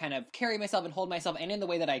I kind of carry myself and hold myself, and in the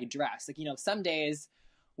way that I dress. Like, you know, some days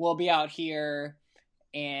we'll be out here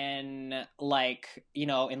in like, you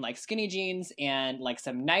know, in like skinny jeans and like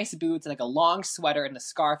some nice boots and like a long sweater and a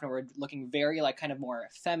scarf, and we're looking very like kind of more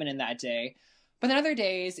feminine that day. But then other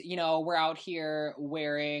days, you know, we're out here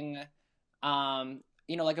wearing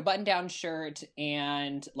you know, like a button down shirt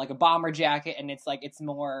and like a bomber jacket, and it's like it's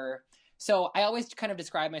more, so I always kind of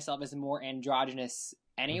describe myself as more androgynous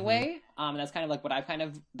Mm-hmm. anyway. That's kind of like what I've kind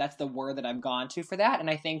of, that's the word that I've gone to for that. And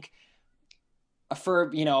I think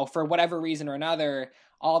for, you know, for whatever reason or another,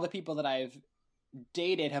 all the people that I've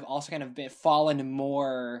dated have also kind of been fallen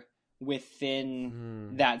more within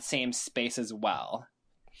Hmm. that same space as well.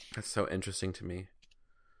 That's so interesting to me.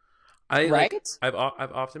 I like Right? I've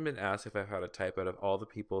often been asked if I've had a type out of all the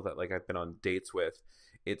people that like I've been on dates with.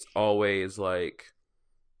 It's always like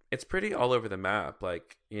it's pretty all over the map.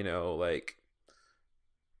 Like, you know, like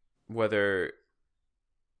whether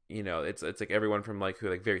it's like everyone from like who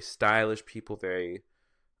are like very stylish people, very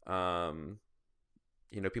um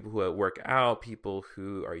people who work out, people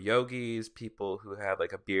who are yogis, people who have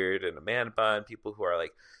like a beard and a man bun, people who are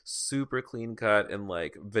like super clean cut and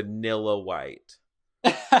like vanilla white.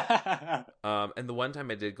 And the one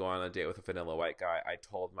time I did go on a date with a vanilla white guy, I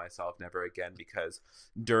told myself never again, because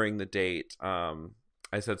during the date,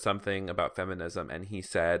 I said something about feminism, and he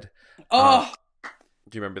said, uh, Oh,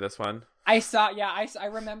 "Do you remember this one?" I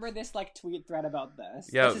remember this like tweet thread about this.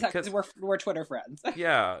 Yeah, this is because we're Twitter friends.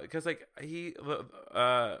 Yeah, because like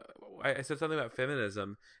I said something about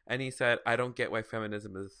feminism, and he said, "I don't get why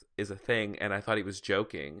feminism is a thing," and I thought he was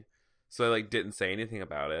joking, so I like didn't say anything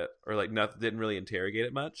about it, or like didn't really interrogate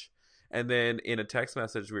it much. And then in a text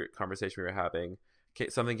message conversation we were having,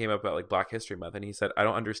 something came up about like Black History Month, and he said, "I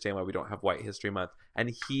don't understand why we don't have White History Month,"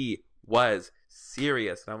 and he was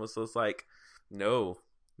serious, and I was just like, "No,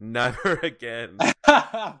 never again."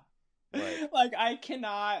 Like I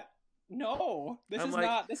cannot. No, this is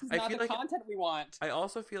not the like, content we want. I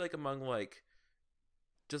also feel like among like,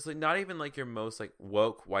 just like not even like your most like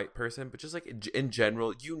woke white person, but just like in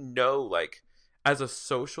general, like as a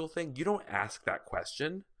social thing, you don't ask that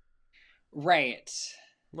question. Right.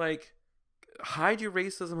 Like, hide your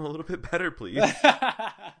racism a little bit better, please.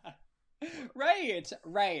 Right.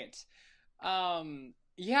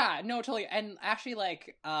 Yeah, no, totally. And actually,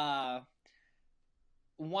 like,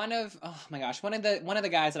 one of the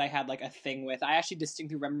guys that I had like a thing with, I actually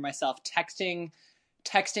distinctly remember myself texting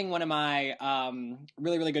one of my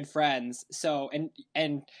really, really good friends. So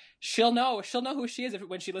and she'll know who she is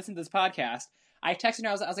when she listens to this podcast. I texted her.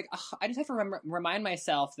 I was like, I just have to remind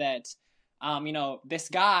myself that this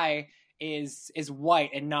guy is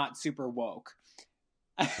white and not super woke.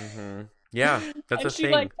 Mm-hmm. Yeah, that's and a she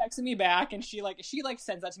thing. like texted me back, and she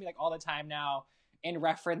sends that to me like all the time now in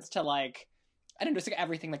reference to like, I don't know, just like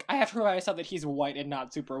everything. Like I have to remind myself that he's white and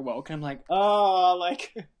not super woke, and I'm like, oh,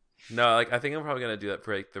 like. No, like I think I'm probably gonna do that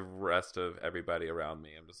for like the rest of everybody around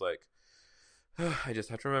me. I'm just like, I just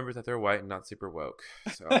have to remember that they're white and not super woke.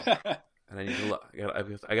 So, and I need to,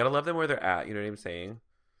 I gotta love them where they're at. You know what I'm saying?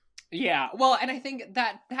 Yeah. Well, and I think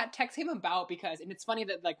that text came about because, and it's funny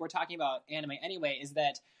that like we're talking about anime anyway, is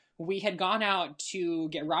that we had gone out to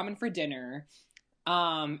get ramen for dinner.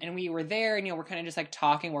 And we were there, and we're kind of just like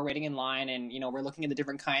talking. We're waiting in line, and we're looking at the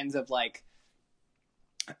different kinds of like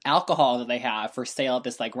alcohol that they have for sale at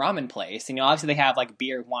this like ramen place. Obviously they have like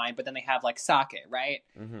beer, wine, but then they have like sake, right?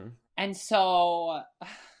 Mm-hmm. And so,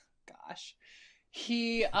 gosh,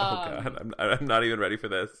 he. Oh God, I'm not even ready for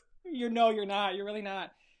this. You're not. You're really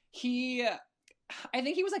not. I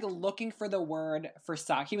think he was like looking for the word for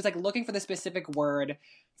sake. He was like looking for the specific word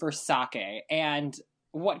for sake, and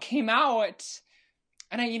what came out.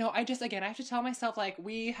 And I just, again, I have to tell myself, like,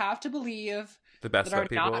 we have to believe the best that are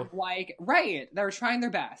people. not white, right? They're trying their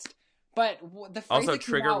best. But the phrase also,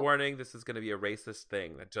 trigger warning: this is going to be a racist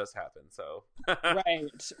thing that just happened. So,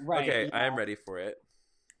 right. Okay, yeah. I am ready for it.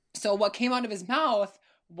 So what came out of his mouth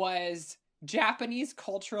was Japanese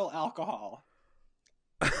cultural alcohol,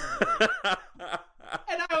 and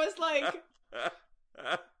I was like.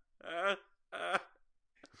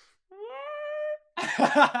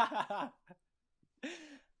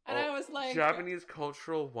 And I was like, Japanese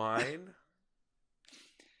cultural wine?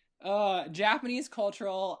 Japanese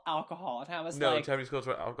cultural alcohol. And I was like, Japanese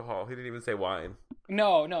cultural alcohol. He didn't even say wine.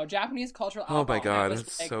 No, Japanese cultural alcohol. Oh my God,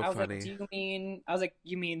 that's like, so funny. Like, I was like,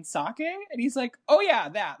 you mean sake? And he's like, oh yeah,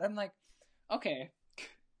 that. I'm like, okay.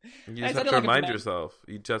 You just have to remind yourself.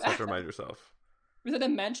 You just have to remind yourself. Was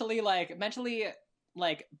it mentally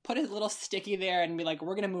put a little sticky there and be like,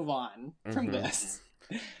 we're gonna move on from this.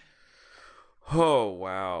 Oh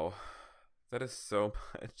wow, that is so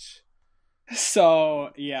much.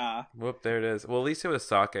 So yeah. Whoop, there it is. Well, at least it was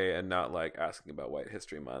sake and not like asking about White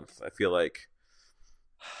History Month. I feel like.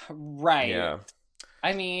 Right. Yeah.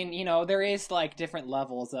 I mean, there is like different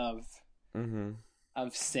levels of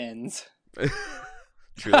sins.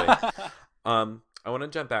 Truly. I want to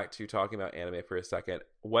jump back to talking about anime for a second.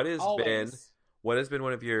 What has been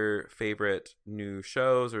one of your favorite new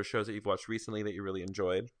shows or shows that you've watched recently that you really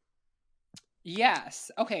enjoyed?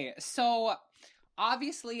 Yes. Okay. So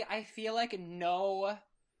obviously, I feel like no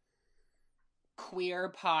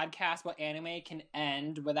queer podcast about anime can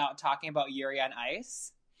end without talking about Yuri on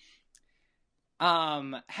Ice.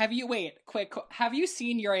 Have you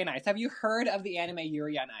seen Yuri on Ice? Have you heard of the anime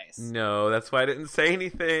Yuri on Ice? No, that's why I didn't say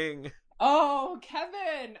anything. Oh,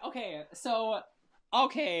 Kevin.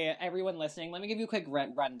 Okay, everyone listening, let me give you a quick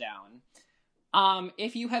rundown.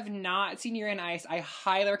 If you have not seen Yuri on Ice, I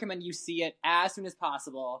highly recommend you see it as soon as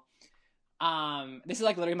possible. This is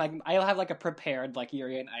like literally I'll have like a prepared like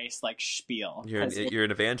Yuri on Ice like spiel. You're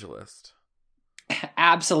an evangelist.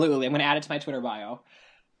 Absolutely. I'm going to add it to my Twitter bio.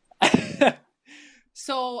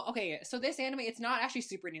 So this anime, it's not actually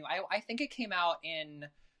super new. I think it came out in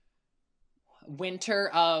winter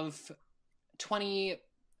of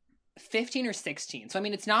 2015 or 16. So I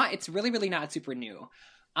mean, it's really, really not super new.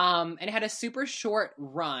 And it had a super short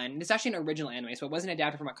run. It's actually an original anime, so it wasn't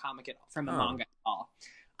adapted from a comic from a manga at all.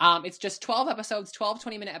 It's just 12 episodes, 12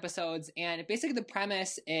 20-minute episodes, and basically the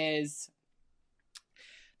premise is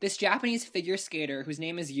this Japanese figure skater whose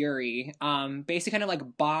name is Yuri, basically kind of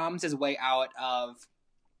like bombs his way out of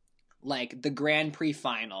like the Grand Prix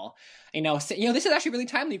final. This is actually really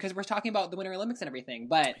timely because we're talking about the Winter Olympics and everything,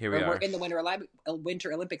 but we're in the Winter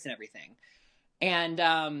Olympics and everything. And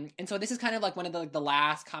so this is kind of like one of the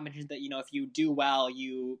last competitions that, if you do well,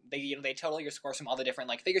 they total your scores from all the different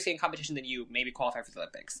like figure skating competitions, and you maybe qualify for the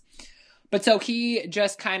Olympics. But so he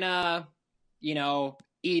just kind of,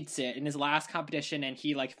 eats it in his last competition, and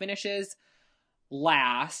he like finishes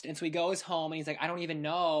last. And so he goes home and he's like, I don't even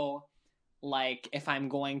know like if I'm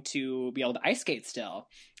going to be able to ice skate still.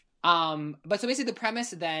 But so basically the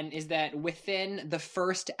premise then is that within the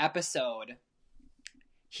first episode,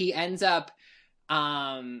 he ends up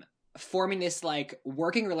forming this like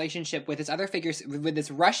working relationship with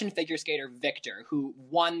this Russian figure skater Victor, who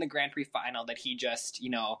won the Grand Prix final that he just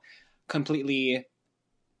completely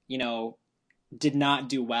did not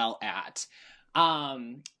do well at.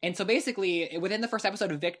 And so basically within the first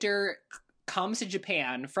episode, Victor comes to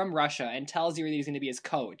Japan from Russia and tells Yuri that he's going to be his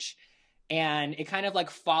coach, and it kind of like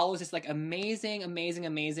follows this like amazing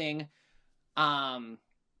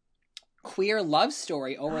queer love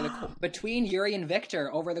story between Yuri and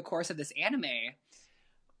Victor over the course of this anime.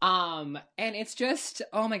 And it's just,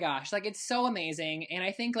 oh my gosh, like it's so amazing. And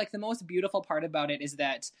I think like the most beautiful part about it is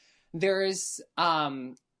that there's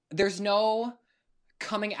no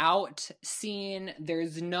coming out scene.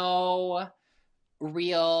 There's no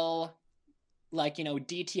real like,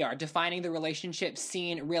 DTR, defining the relationship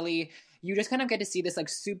scene. Really, you just kind of get to see this like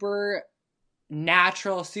super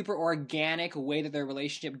natural, super organic way that their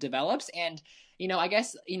relationship develops. And I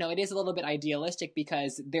guess it is a little bit idealistic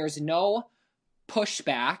because there's no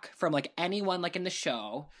pushback from like anyone like in the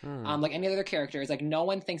show, like any other characters. Like no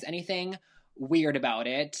one thinks anything weird about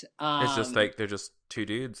it. It's just like they're just two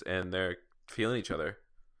dudes and they're feeling each other.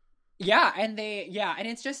 And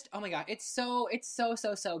it's just, oh my god, it's so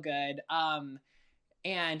good.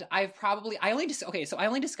 And I only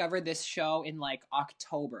discovered this show in like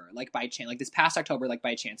October, like by chance, like this past October, like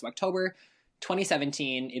by chance. So October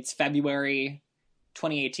 2017, it's February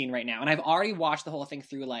 2018 right now. And I've already watched the whole thing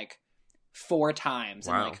through like 4 times.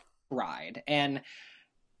 Wow. And like cried. And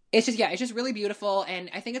it's just really beautiful. And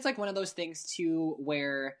I think it's like one of those things too,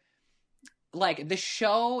 where like the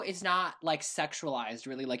show is not like sexualized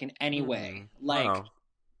really like in any way. Like,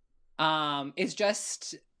 it's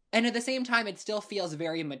just, and at the same time, it still feels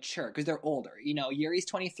very mature because they're older. Yuri's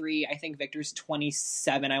 23. I think Victor's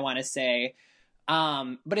 27, I want to say.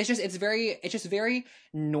 But it's just very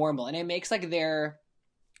normal. And it makes like their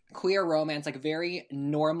queer romance like very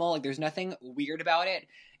normal. Like there's nothing weird about it.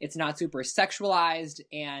 It's not super sexualized.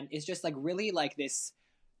 And it's just like really like this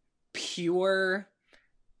pure,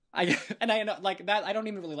 I know like that, I don't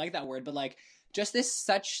even really like that word, but like just this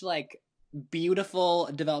such like beautiful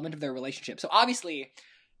development of their relationship. So obviously,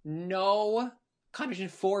 no conversation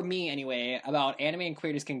for me anyway about anime and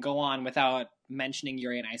queerness can go on without mentioning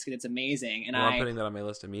Yuri on Ice, because it's amazing. And I'm putting that on my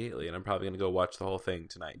list immediately, and I'm probably going to go watch the whole thing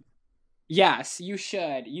tonight. Yes, you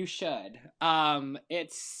should. I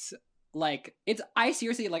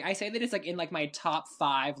seriously, like, I say that it's like in like my top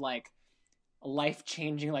 5 like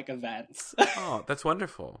life-changing like events. Oh, that's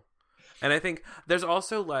wonderful. And I think there's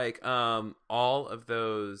also like all of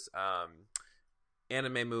those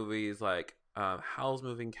anime movies like Howl's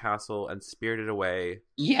Moving Castle and Spirited Away.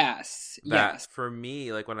 Yes. For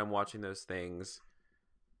me, like when I'm watching those things,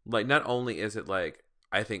 like not only is it like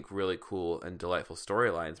I think really cool and delightful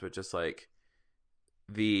storylines, but just like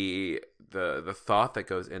the thought that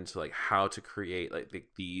goes into like how to create like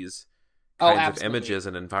these kinds of images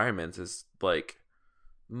and environments is like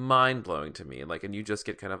mind-blowing to me. Like, and you just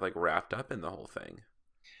get kind of like wrapped up in the whole thing.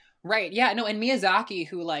 Right. Yeah. No. And Miyazaki,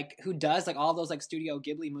 who does like all those like Studio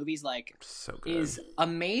Ghibli movies, like so good, is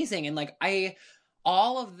amazing. And like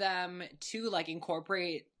all of them too, like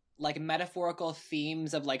incorporate like metaphorical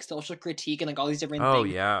themes of like social critique and like all these different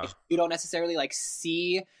things. Yeah. You don't necessarily like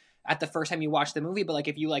see at the first time you watch the movie, but like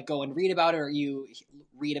if you like go and read about it, or you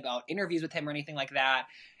read about interviews with him or anything like that,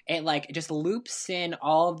 it like just loops in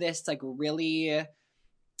all of this like really,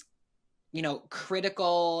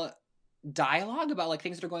 critical dialogue about like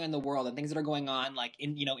things that are going on in the world and things that are going on like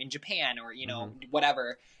in Japan or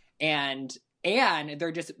whatever, and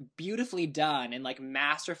they're just beautifully done and like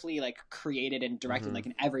masterfully like created and directed like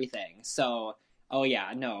in everything. So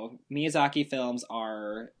Miyazaki films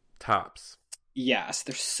are tops. Yes,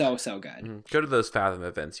 they're so good. Go to those Fathom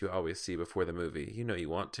events you always see before the movie. You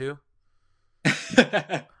want to.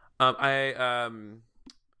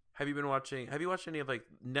 Have Have you watched any of like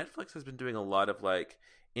Netflix has been doing a lot of like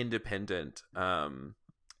independent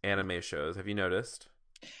anime shows. Have you noticed?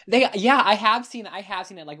 I have seen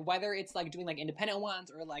it. Like whether it's like doing like independent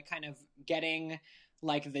ones or like kind of getting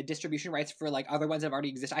like the distribution rights for like other ones that already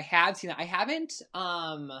exist. I have seen that.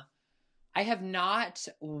 I have not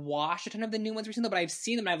watched a ton of the new ones recently, but I've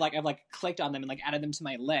seen them and I've like clicked on them and like added them to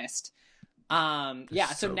my list. So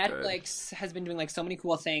Netflix has been doing like so many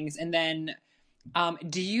cool things. And then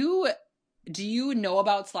do you know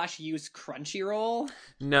about / use Crunchyroll?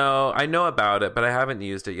 No, I know about it, but I haven't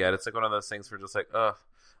used it yet. It's like one of those things where just like, ugh,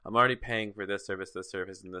 I'm already paying for this service,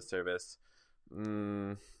 and this service.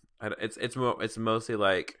 It's mostly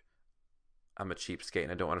like I'm a cheapskate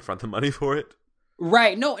and I don't want to front the money for it.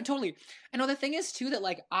 Right. No, totally. I know the thing is too that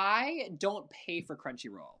like I don't pay for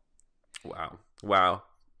Crunchyroll. Wow.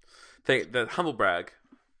 The humble brag.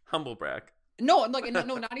 No, like no,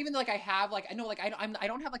 not even like I have like I know like I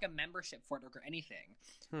don't have like a membership for it or anything.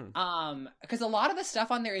 Because a lot of the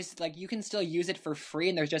stuff on there is like you can still use it for free,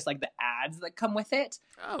 and there's just like the ads that come with it.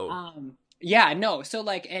 Yeah, no. So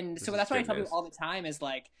like, and so that's what I tell people all the time is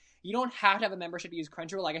like, you don't have to have a membership to use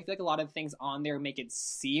Crunchyroll. Like I feel like a lot of things on there make it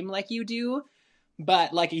seem like you do,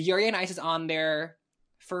 but like Yuri on Ice is on there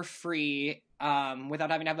for free,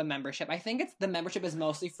 without having to have a membership. I think the membership is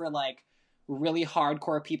mostly for like really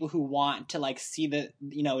hardcore people who want to like see the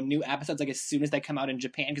new episodes like as soon as they come out in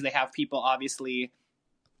Japan, because they have people obviously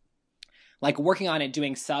like working on it,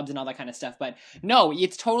 doing subs and all that kind of stuff. But no, you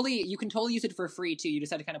can totally use it for free too. You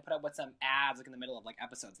just have to kind of put up with some ads like in the middle of like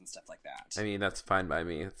episodes and stuff like that. I mean, that's fine by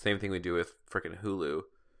me. Same thing we do with freaking Hulu.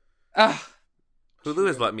 Ugh, Hulu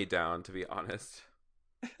has let me down, to be honest.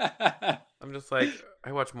 I'm just like,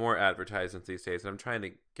 I watch more advertisements these days, and I'm trying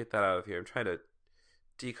to get that out of here. I'm trying to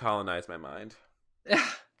decolonize my mind.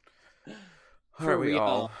 Aren't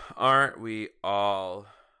we all?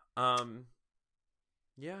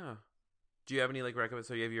 Yeah. Do you have any like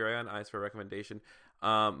so you have your eye on Ice for a recommendation?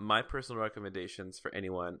 My personal recommendations for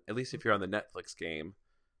anyone, at least if you're on the Netflix game,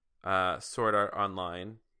 Sword Art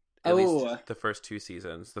Online. At least the first 2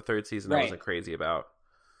 seasons. The third season I wasn't crazy about.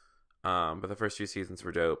 But the first 2 seasons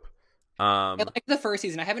were dope. I like the first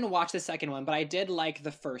season. I haven't watched the second one, but I did like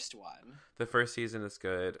the first one. The first season is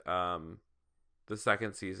good. The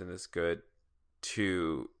second season is good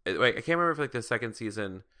too. I can't remember if like the second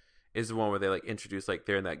season is the one where they like introduce like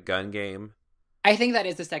they're in that gun game. I think that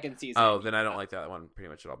is the second season. Oh, then I don't like that one pretty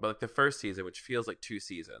much at all. But like the first season, which feels like 2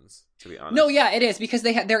 seasons, to be honest. No, yeah, it is because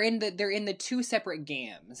they're in the 2 separate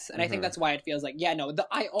games, and I think that's why it feels like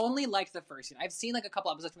I only liked the first season. I've seen like a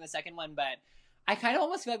couple episodes from the second one, but I kind of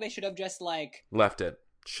almost feel like they should have just like left it.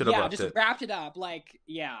 Should have left just wrapped it up. Like,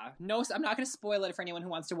 no, I'm not going to spoil it for anyone who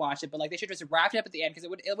wants to watch it, but like they should just wrap it up at the end because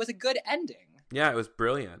it was a good ending. Yeah, it was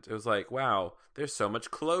brilliant. It was like, wow, there's so much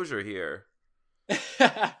closure here.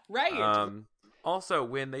 Right. Also,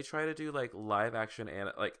 when they try to do like live action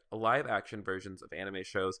versions of anime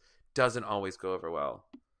shows, doesn't always go over well.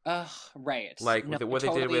 Right. Like what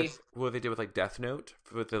they did with like Death Note,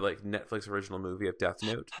 with the like Netflix original movie of Death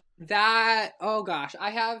Note. That, oh gosh,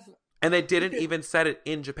 I have. And they didn't even set it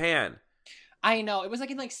in Japan. I know, it was like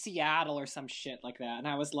in like Seattle or some shit like that, and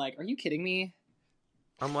I was like, "Are you kidding me?"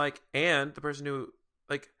 I'm like, and the person who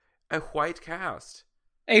like a white cast.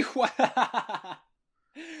 I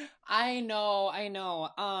know.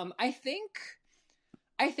 I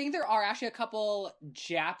think there are actually a couple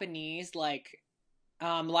Japanese like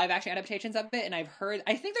live action adaptations of it, and I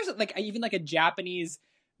think there's like even like a Japanese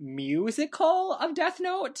musical of Death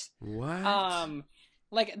Note. What?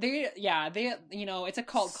 Like they it's a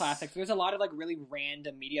cult classic. There's a lot of like really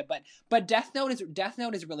random media, but Death Note is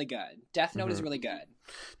really good. Death Note is really good.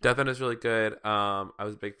 Death Note is really good. I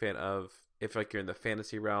was a big fan of, if like you're in the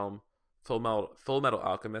fantasy realm, Full Metal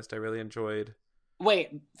Alchemist I really enjoyed. Wait,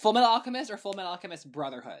 Full Metal Alchemist or Full Metal Alchemist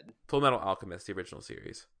Brotherhood? Full Metal Alchemist, the original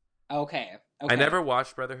series. Okay. I never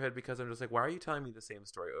watched Brotherhood because I'm just like, why are you telling me the same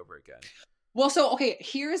story over again? Well, so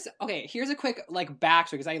here's a quick like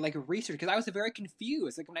backstory, because I like researched, because I was very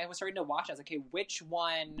confused. Like when I was starting to watch, I was like, okay, which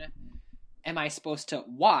one am I supposed to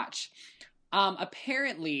watch?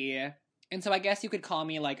 Apparently, and so I guess you could call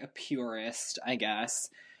me like a purist, I guess.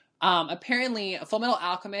 Apparently Full Metal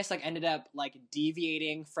Alchemist like ended up like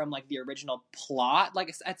deviating from like the original plot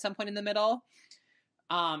like at some point in the middle.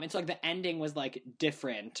 And so like the ending was like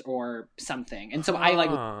different or something. And so I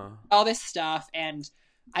like all this stuff, and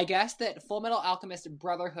I guess that Full Metal Alchemist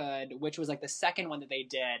Brotherhood, which was like the second one that they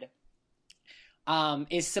did,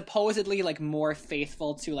 is supposedly like more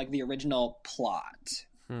faithful to like the original plot.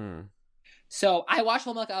 So I watched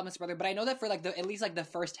Full Metal Alchemist Brotherhood, but I know that for like at least like the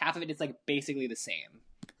first half of it, it's like basically the same.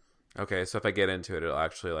 Okay, so if I get into it, it'll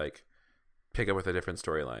actually like pick up with a different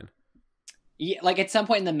storyline. Yeah, like at some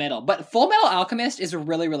point in the middle. But Full Metal Alchemist is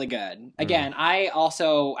really, really good. Mm. Again,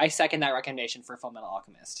 I second that recommendation for Full Metal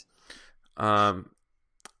Alchemist. Um,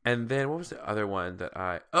 and then what was the other one that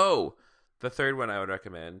oh, the third one I would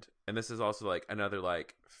recommend, and this is also like another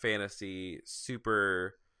like fantasy,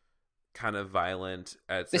 super kind of violent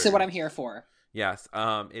at This is what certain. I'm here for. Yes,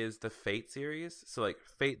 is the Fate series. So like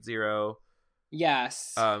Fate Zero,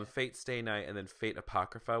 Yes. Fate Stay Night, and then Fate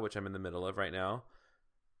Apocrypha, which I'm in the middle of right now.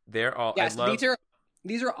 They're all I Yes, love.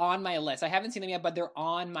 these are on my list. I haven't seen them yet, but they're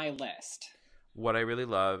on my list. What I really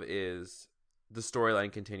love is the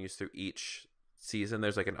storyline continues through each season.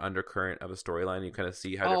 There's like an undercurrent of a storyline. You kind of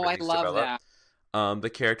see how Oh, different I things love develop. that. The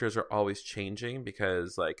characters are always changing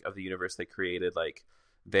because like of the universe they created. Like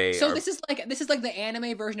they So are. this is like the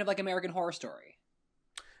anime version of like American Horror Story.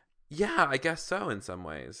 Yeah, I guess so in some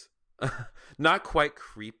ways. Not quite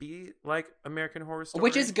creepy like American Horror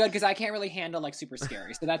Which is Story. good because I can't really handle like super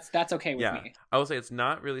scary. So that's okay with Yeah, me. I will say it's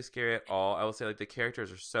not really scary at all. I will say like the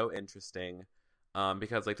characters are so interesting,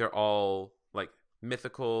 because like they're all like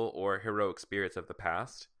mythical or heroic spirits of the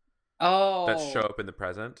past that show Oh, up in the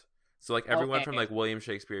present. So like everyone from okay. like William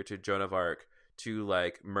Shakespeare to Joan of Arc to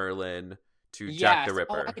like Merlin to Jack the Yes.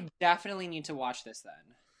 Oh, Ripper. I definitely need to watch this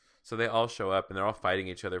then. So they all show up and they're all fighting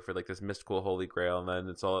each other for like this mystical holy grail, and then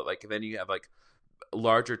it's all like then you have like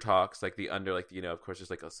larger talks like the under like of course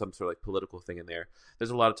there's like some sort of like political thing in there.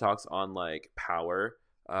 There's a lot of talks on like power,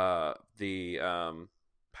 the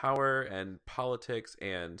power and politics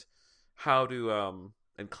and how to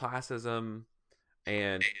and classism,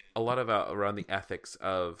 and a lot of around the ethics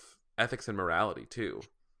and morality too.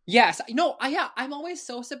 Yes. No, yeah, I'm always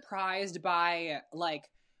so surprised by like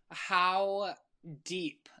how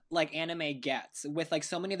deep like anime gets with like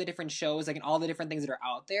so many of the different shows, like and all the different things that are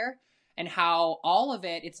out there, and how all of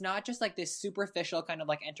it's not just like this superficial kind of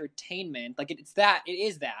like entertainment. Like it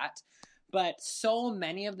is that, but so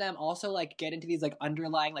many of them also like get into these like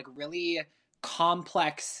underlying like really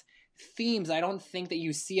complex themes I don't think that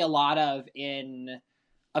you see a lot of in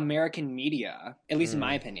American media, at least in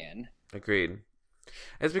my Mm, opinion. agreed.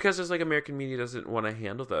 It's because there's like American media doesn't want to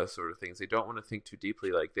handle those sort of things. They don't want to think too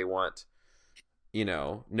deeply. Like they want,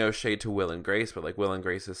 no shade to Will and Grace, but like Will and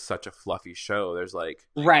Grace is such a fluffy show.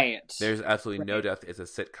 Right. There's absolutely no Right. depth. It's a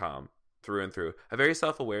sitcom through and through. A very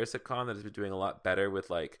self-aware sitcom that has been doing a lot better with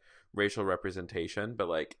like racial representation, but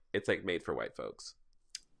like it's like made for white folks.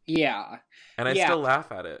 Yeah. And I Yeah. still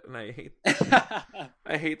laugh at it, and I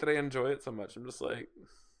hate that I enjoy it so much. I'm just like,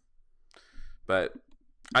 but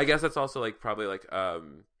I guess that's also like probably like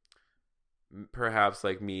perhaps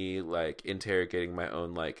like me like interrogating my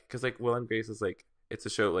own like because like Will and Grace is like it's a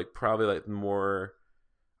show like probably like more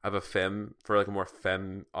of a femme for like a more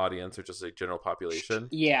femme audience or just like general population.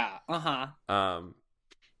 Yeah. Uh-huh. Um,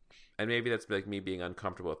 and maybe that's like me being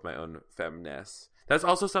uncomfortable with my own femness. That's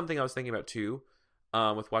also something I was thinking about too,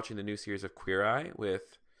 with watching the new series of Queer Eye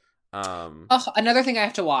with, Oh, another thing I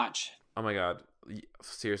have to watch. oh my god,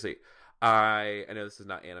 seriously, I know this is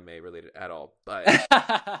not anime related at all, but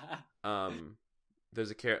um,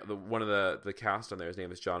 there's one of the cast on there. His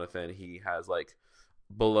name is Jonah Ven. He has like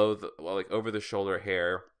below the well, like over the shoulder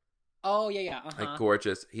hair, Oh, yeah, yeah. like Uh-huh.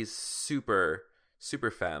 gorgeous. He's super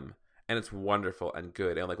femme, and it's wonderful and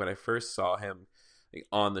good. And like when I first saw him like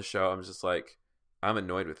on the show, I'm just like, I'm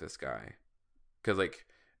annoyed with this guy because like,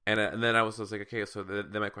 and then I was like, okay, so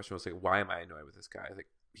then my question was like, why am I annoyed with this guy? Like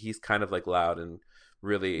he's kind of like loud and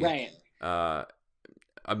really Right. uh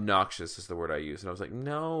obnoxious is the word I use, and I was like,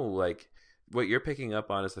 no, like what you're picking up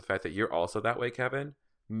on is the fact that you're also that way, Kevin,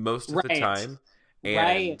 most of the Right. time, and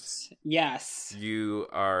Right. Yes. you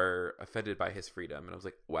are offended by his freedom. And I was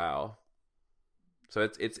like, wow. So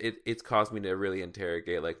it's caused me to really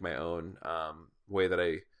interrogate like my own way that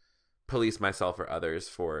I police myself or others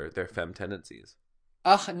for their femme tendencies.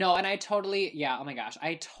 Oh, no, and I totally, yeah, oh my gosh.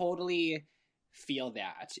 I totally feel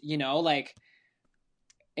that. Like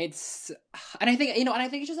it's and I think and I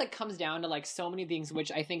think it just like comes down to like so many things,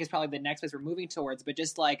 which I think is probably the next place we're moving towards, but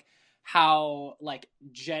just like how like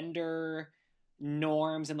gender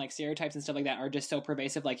norms and like stereotypes and stuff like that are just so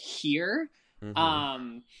pervasive like here. Mm-hmm.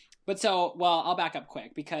 um but so, well, I'll back up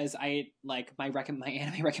quick because I like my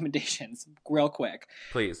anime recommendations real quick.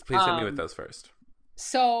 Please hit me with um those first.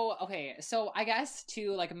 so okay, so I guess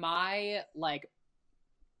to like my like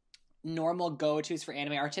normal go-tos for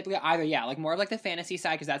anime are typically either, yeah, like more of like the fantasy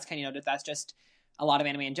side because that's kind of that's just a lot of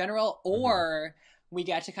anime in general, Mm-hmm. or we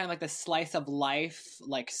get to kind of like the slice of life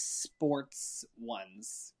like sports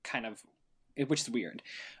ones kind of, which is weird.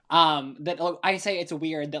 That I say it's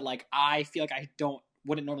weird that like I feel like I don't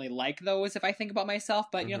wouldn't normally like those if I think about myself,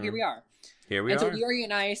 but you know, here we are. Here we and are. So Yuri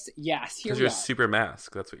and Ice, yes, here Because we you're are. super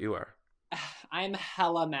mask. That's what you are. I'm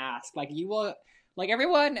hella mask. Like you will, like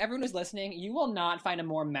everyone who's listening, you will not find a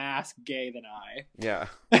more mask gay than I. Yeah.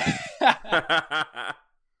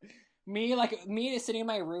 me sitting in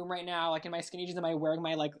my room right now, like in my skinny jeans, am I wearing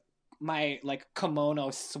my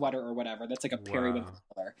kimono sweater or whatever? That's like a periwinkle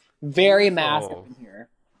color. Very mask up in here.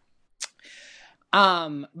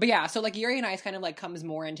 But yeah, so like Yuri and Ice kind of like comes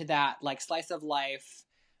more into that like slice of life,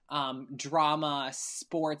 drama,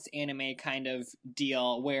 sports, anime kind of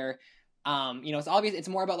deal where, you know, it's obvious it's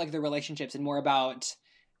more about like the relationships and more about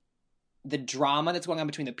the drama that's going on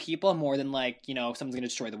between the people more than like, you know, someone's going to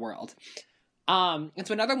destroy the world. And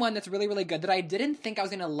so another one that's really, really good that I didn't think I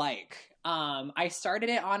was going to like, I started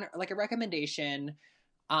it on like a recommendation,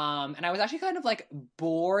 and I was actually kind of like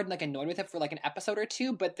bored, like annoyed with it for like an episode or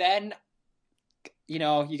two, but then, you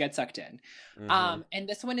know, you get sucked in. And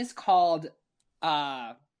this one is called,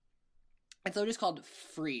 it's literally just called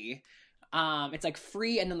Free. It's like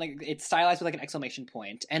free and then like it's stylized with like an exclamation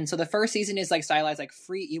point. And so the first season is like stylized like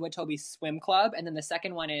Free Iwatobi Swim Club, and then the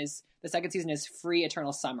second season is Free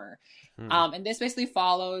Eternal Summer. And this basically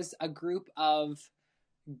follows a group of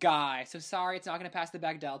guys. So sorry, it's not going to pass the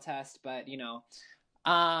Bechdel test, but you know,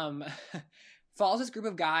 follows this group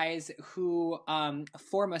of guys who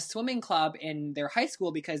form a swimming club in their high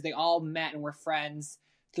school because they all met and were friends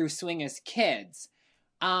through swimming as kids.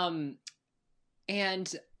 And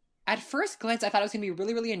at first glance, I thought it was going to be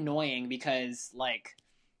really, really annoying because, like,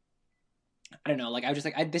 I don't know, like, I was just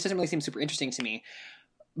like, this doesn't really seem super interesting to me.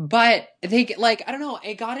 But they, like, I don't know,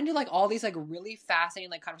 it got into, like, all these, like, really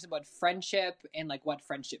fascinating, like, conversations about friendship and, like, what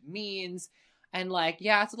friendship means. And, like,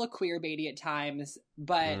 yeah, it's a little queer-baity at times,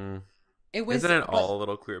 but it was... Isn't it all a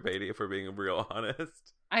little queer-baity if we're being real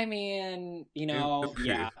honest? I mean, you know,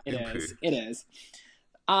 yeah, it is. It is.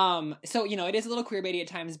 So, you know, it is a little queer-baity at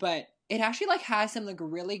times, but it actually, like, has some, like,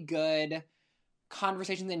 really good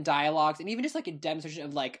conversations and dialogues, and even just, like, a demonstration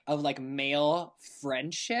of male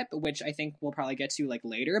friendship, which I think we'll probably get to, like,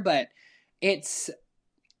 later, but it's,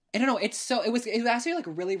 I don't know, it was actually, like,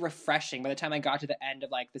 really refreshing by the time I got to the end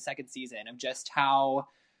of, like, the second season of just how,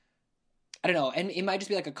 I don't know, and it might just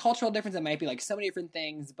be, like, a cultural difference, it might be, like, so many different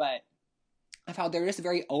things, but I found they're just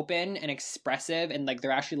very open and expressive, and, like,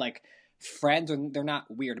 they're actually, like, friends, and they're not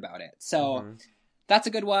weird about it, so... That's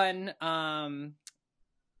a good one. And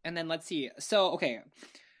then let's see. So, okay.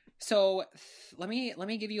 So let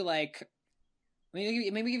me give you like, I'll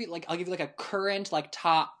give you like a current, like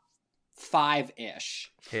top 5-ish.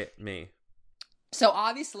 Hit me. So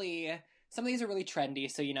obviously some of these are really trendy,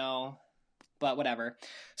 so, you know, but whatever.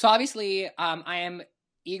 So obviously, I am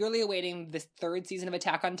eagerly awaiting this third season of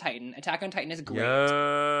Attack on Titan. Attack on Titan is great.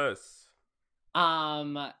 Yes.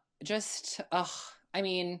 I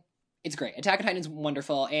mean, it's great. Attack on Titan is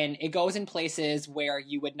wonderful, and it goes in places where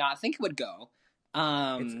you would not think it would go.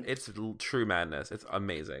 It's true madness. It's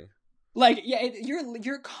amazing. Like, yeah,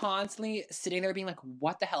 you're constantly sitting there being like,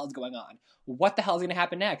 what the hell is going on? What the hell is going to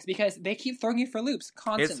happen next? Because they keep throwing you for loops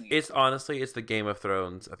constantly. It's honestly, it's the Game of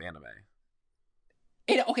Thrones of anime.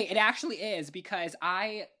 It actually is, because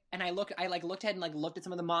I looked ahead and like looked at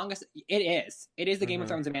some of the mangas. It is the Game of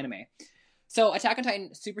Thrones of anime. So Attack on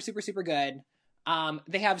Titan, super, super, super good.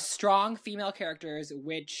 They have strong female characters,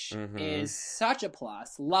 which is such a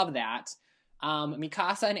plus. Love that.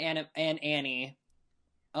 Mikasa and Annie.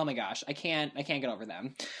 Oh my gosh, I can't get over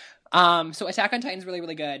them. So Attack on Titan is really,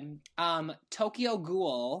 really good. Tokyo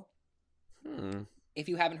Ghoul, if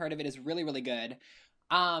you haven't heard of it, is really, really good.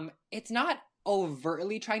 It's not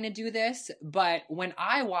overtly trying to do this, but when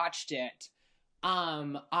I watched it,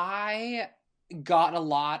 I got a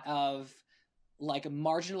lot of like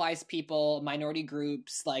marginalized people, minority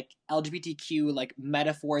groups, like LGBTQ, like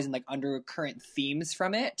metaphors and like undercurrent themes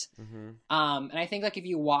from it. And I think like if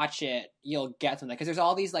you watch it, you'll get something, because there's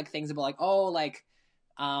all these like things about like, oh, like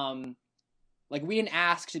we didn't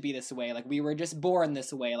ask to be this way, like we were just born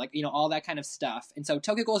this way, like, you know, all that kind of stuff. And so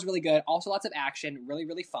Tokyo Ghoul is really good. Also lots of action, really,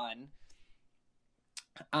 really fun.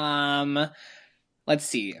 Let's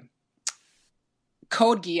see.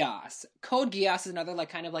 Code Geass. Code Geass is another like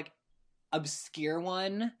kind of like obscure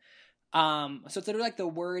one. So it's literally like the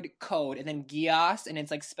word code and then Geass, and it's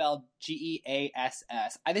like spelled Geass.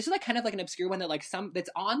 This is like kind of like an obscure one that like that's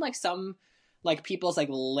on like some like people's like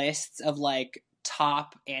lists of like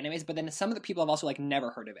top animes, but then some of the people have also like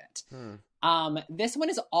never heard of it. This one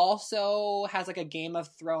is also has like a Game of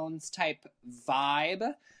Thrones type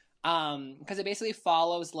vibe, because it basically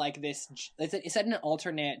follows like this. It's set in an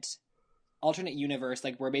alternate universe,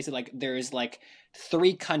 like where basically like there's like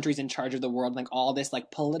 3 countries in charge of the world, like all this like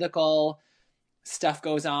political stuff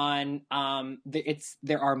goes on.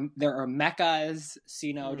 There are mechas,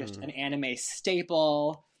 so just an anime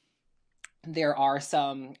staple. There are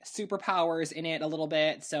some superpowers in it a little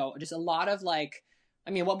bit, so just a lot of like, I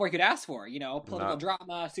mean, what more you could ask for? Political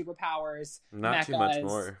drama, superpowers, not mechas, too much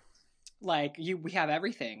more. Like we have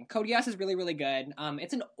everything. Code Geass is really, really good.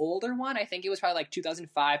 It's an older one. I think it was probably like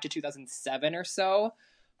 2005 to 2007 or so,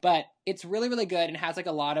 but it's really, really good and has like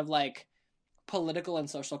a lot of like political and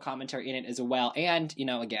social commentary in it as well. And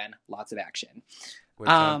again, lots of action. Which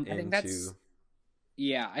I'm I think that's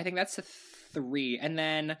I think that's a 3. And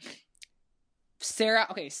then Seraph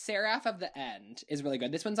of the End is really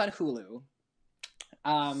good. This one's on Hulu.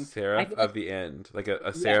 Seraph of the End, like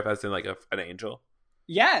a seraph as in like an angel.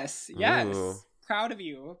 Yes. Ooh. Proud of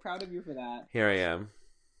you for that. Here I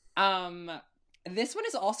am. This one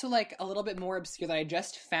is also like a little bit more obscure that I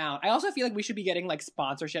just found. I also feel like we should be getting like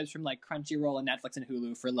sponsorships from like Crunchyroll and Netflix and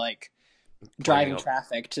Hulu for like driving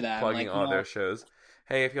traffic to them, plugging like, all their shows.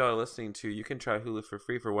 Hey, if y'all are listening to, you can try Hulu for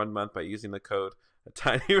free for 1 month by using the code A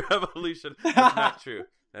Tiny Revolution. That's not true.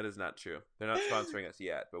 That is not true. They're not sponsoring us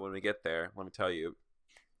yet, but when we get there, let me tell you.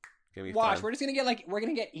 Watch, fun. We're just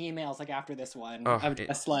gonna get emails like after this one.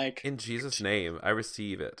 Just like, in Jesus' name, I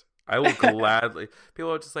receive it. I will gladly.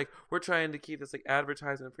 People are just like, we're trying to keep this like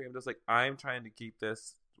advertisement free. I'm just like, I'm trying to keep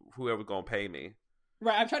this. Whoever's gonna pay me.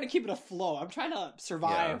 Right, I'm trying to keep it afloat. I'm trying to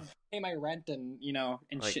survive, pay my rent, and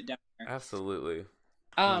and like, shit down there. Absolutely.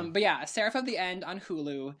 But yeah, Seraph of the End on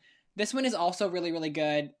Hulu. This one is also really, really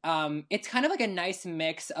good. It's kind of like a nice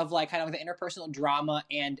mix of like kind of like the interpersonal drama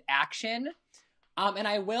and action. And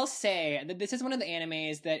I will say that this is one of the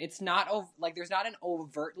animes that it's not like there's not an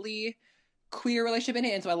overtly queer relationship in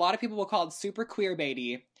it, and so a lot of people will call it super queer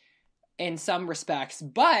baity in some respects.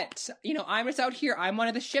 But I'm just out here. I'm one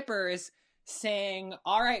of the shippers saying,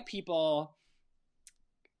 "All right, people,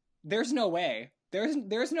 there's no way.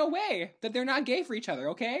 There's no way that they're not gay for each other.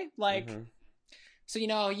 Okay, like." So,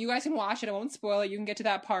 you guys can watch it. I won't spoil it. You can get to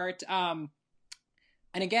that part. And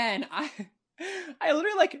again, I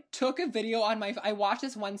literally like took a video on I watched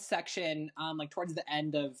this one section, like towards the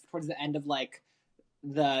end of like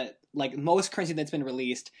the like most cringy that's been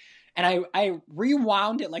released. And I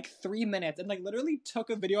rewound it like 3 minutes and like literally took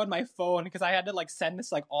a video on my phone because I had to like send this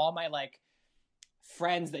to, like all my like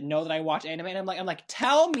friends that know that I watch anime. And I'm like,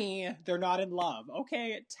 tell me they're not in love.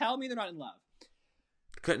 Okay. Tell me they're not in love.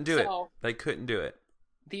 Couldn't do it. They couldn't do it.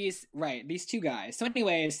 These two guys. So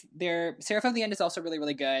anyways, Seraph of the End is also really,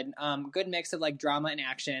 really good. Good mix of like drama and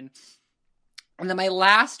action. And then my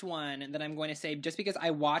last one that I'm going to say, just because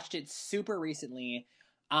I watched it super recently,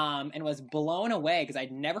 and was blown away because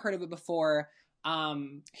I'd never heard of it before.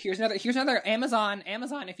 Here's another Amazon,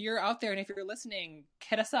 if you're out there and if you're listening,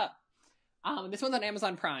 hit us up. This one's on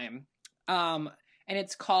Amazon Prime. And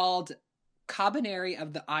it's called Cabaneri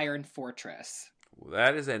of the Iron Fortress.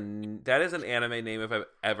 That is an anime name if I've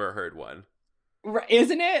ever heard one. Right,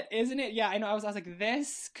 isn't it? Yeah, I know. I was like,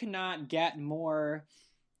 this could not get more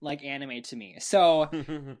like anime to me. So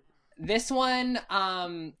this one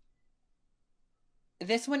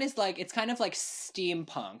is like, it's kind of like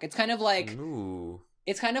steampunk. It's kind of like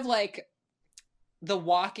The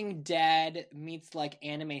Walking Dead meets like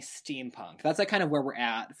anime steampunk. That's like kind of where we're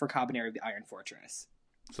at for Cabaneri of the Iron Fortress.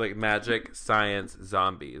 It's like magic, science,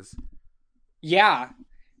 zombies. Yeah.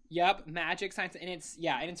 Yep. Magic, science, and it's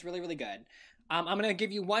really, really good. I'm gonna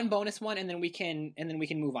give you one bonus one, and then we can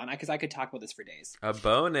move on because I could talk about this for days. A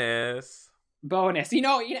bonus.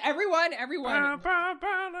 Everyone.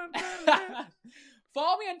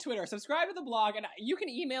 Follow me on Twitter. Subscribe to the blog, and you can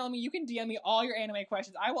email me. You can DM me all your anime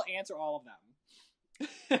questions. I will answer all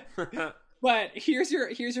of them. But here's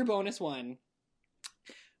your bonus one.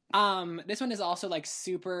 This one is also like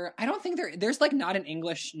super. I don't think there's like not an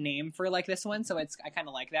English name for like this one, so I kind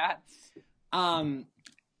of like that.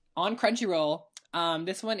 On Crunchyroll,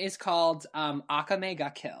 this one is called Akame ga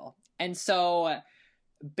Kill, and so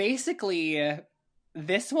basically,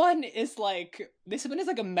 this one is like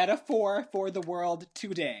a metaphor for the world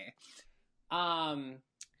today.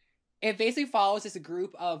 It basically follows this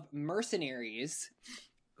group of mercenaries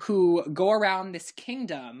who go around this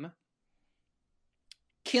kingdom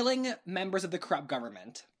killing members of the corrupt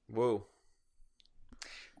government. Whoa.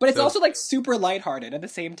 But it's also like super lighthearted at the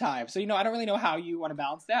same time. So, I don't really know how you want to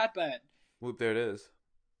balance that, but whoop, there it is.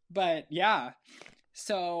 But yeah.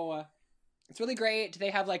 So it's really great. They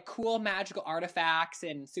have like cool magical artifacts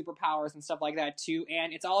and superpowers and stuff like that too.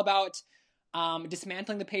 And it's all about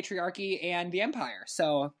dismantling the patriarchy and the empire.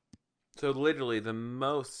 So literally the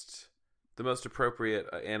most appropriate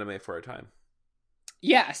anime for our time.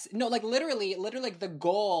 Yes. No, like literally like the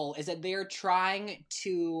goal is that they're trying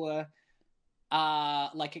to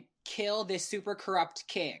like kill this super corrupt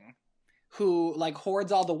king who like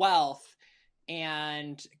hoards all the wealth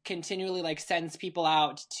and continually like sends people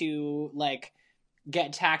out to like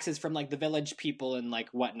get taxes from like the village people and like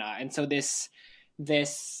whatnot. And so this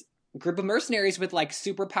group of mercenaries with like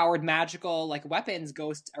super powered magical like weapons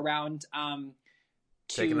goes around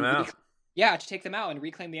taking them out. To take them out and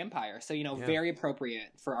reclaim the empire. So, you know, very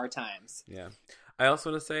appropriate for our times. Yeah. I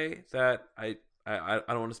also want to say that I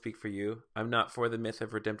don't want to speak for you. I'm not for the myth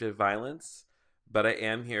of redemptive violence, but I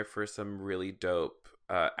am here for some really dope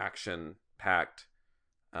action-packed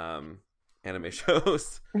anime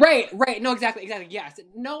shows. Right. No, exactly. Yes.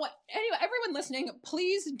 No, anyway, everyone listening,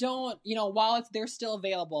 please don't, you know, while they're still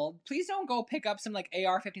available, please don't go pick up some like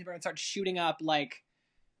AR-15s and start shooting up like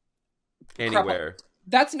anywhere.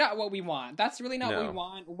 That's not what we want. That's really not what we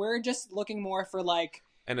want. We're just looking more for like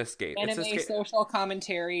an escape. Anime social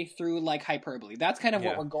commentary through like hyperbole. That's kind of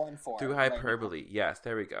what we're going for. Through hyperbole. Right, yes,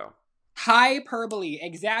 there we go. Hyperbole,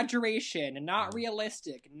 exaggeration, not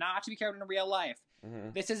realistic, not to be carried in real life.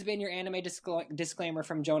 Mm-hmm. This has been your anime disclaimer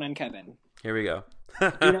from Jonah and Kevin. Here we go.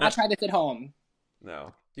 Do not try this at home.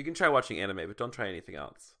 No. You can try watching anime, but don't try anything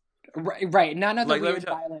else. Right. None of the like, weird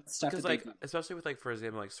violent stuff. Because, like, especially with, like, for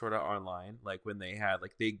example, like, Sword Art Online, like, when they had,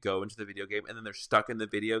 like, they go into the video game and then they're stuck in the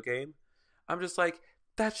video game. I'm just like,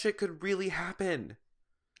 that shit could really happen.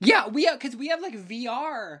 Yeah, because we have, like,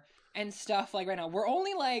 VR and stuff, like, right now. We're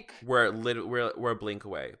only, like... We're a blink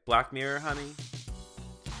away. Black Mirror, honey?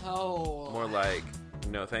 Oh. More like,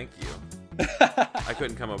 no thank you. I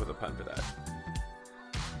couldn't come up with a pun for that.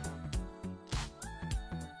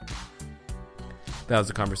 That was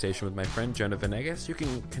a conversation with my friend Jonah Venegas. You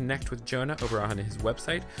can connect with Jonah over on his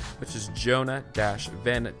website, which is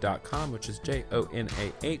jonah-ven.com, which is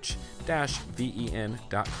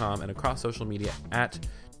jonah-ven.com, and across social media at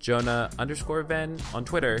Jonah_Ven on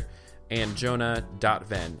Twitter and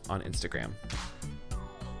Jonah.Ven on Instagram.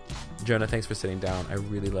 Jonah, thanks for sitting down. I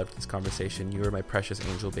really loved this conversation. You are my precious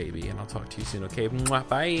angel baby, and I'll talk to you soon, okay? Mwah,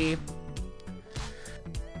 bye!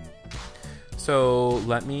 So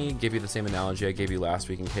let me give you the same analogy I gave you last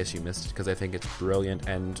week in case you missed it, because I think it's brilliant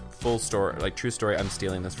and full story, like true story. I'm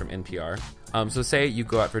stealing this from NPR. So say you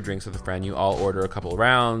go out for drinks with a friend, you all order a couple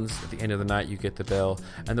rounds. At the end of the night, you get the bill,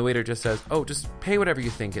 and the waiter just says, "Oh, just pay whatever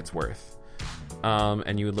you think it's worth."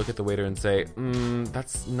 And you would look at the waiter and say,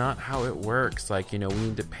 "That's not how it works. Like, you know, we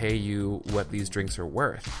need to pay you what these drinks are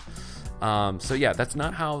worth." So yeah, that's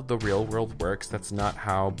not how the real world works. That's not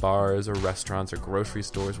how bars or restaurants or grocery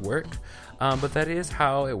stores work. But that is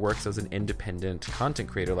how it works as an independent content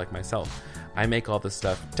creator like myself. I make all this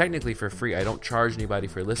stuff technically for free. I don't charge anybody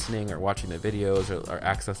for listening or watching the videos or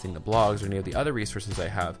accessing the blogs or any of the other resources I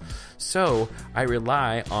have. So I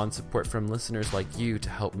rely on support from listeners like you to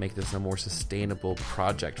help make this a more sustainable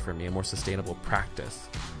project for me, a more sustainable practice.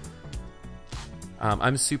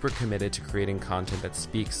 I'm super committed to creating content that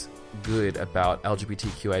speaks good about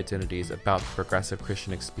LGBTQ identities, about the progressive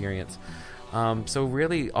Christian experience. So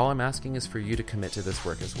really, all I'm asking is for you to commit to this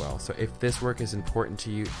work as well. So if this work is important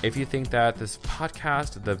to you, if you think that this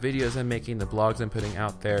podcast, the videos I'm making, the blogs I'm putting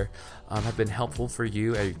out there have been helpful for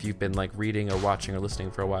you, if you've been like reading or watching or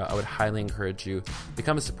listening for a while, I would highly encourage you,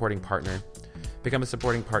 become a supporting partner. Become a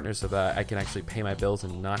supporting partner so that I can actually pay my bills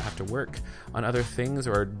and not have to work on other things,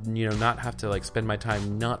 or, you know, not have to like spend my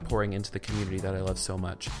time not pouring into the community that I love so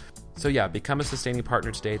much. So yeah, become a sustaining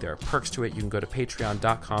partner today. There are perks to it. You can go to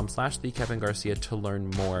patreon.com/thekevingarcia to learn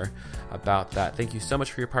more about that. Thank you so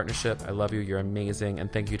much for your partnership. I love you. You're amazing.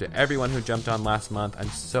 And thank you to everyone who jumped on last month. I'm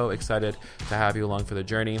so excited to have you along for the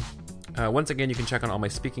journey. Once again, you can check on all my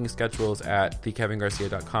speaking schedules at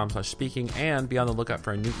thekevingarcia.com/speaking, and be on the lookout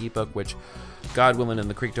for a new ebook, which, God willing and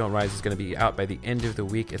the creek don't rise, is going to be out by the end of the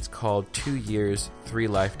week. It's called 2 Years, 3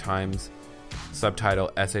 Lifetimes.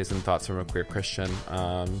 Subtitle, Essays and Thoughts from a Queer Christian.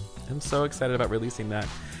 I'm so excited about releasing that.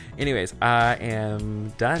 Anyways, I am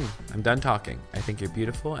done. I'm done talking. I think you're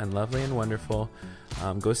beautiful and lovely and wonderful.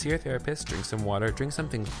 Go see your therapist, drink some water, drink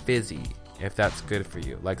something fizzy if that's good for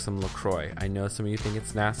you, like some LaCroix. I know some of you think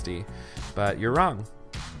it's nasty, but you're wrong.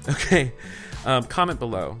 Okay. Comment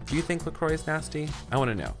below. Do you think LaCroix is nasty? I want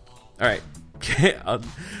to know. All right. All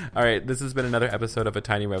right, this has been another episode of A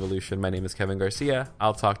Tiny Revolution. My name is Kevin Garcia.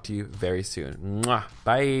 I'll talk to you very soon. Mwah.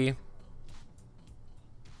 Bye.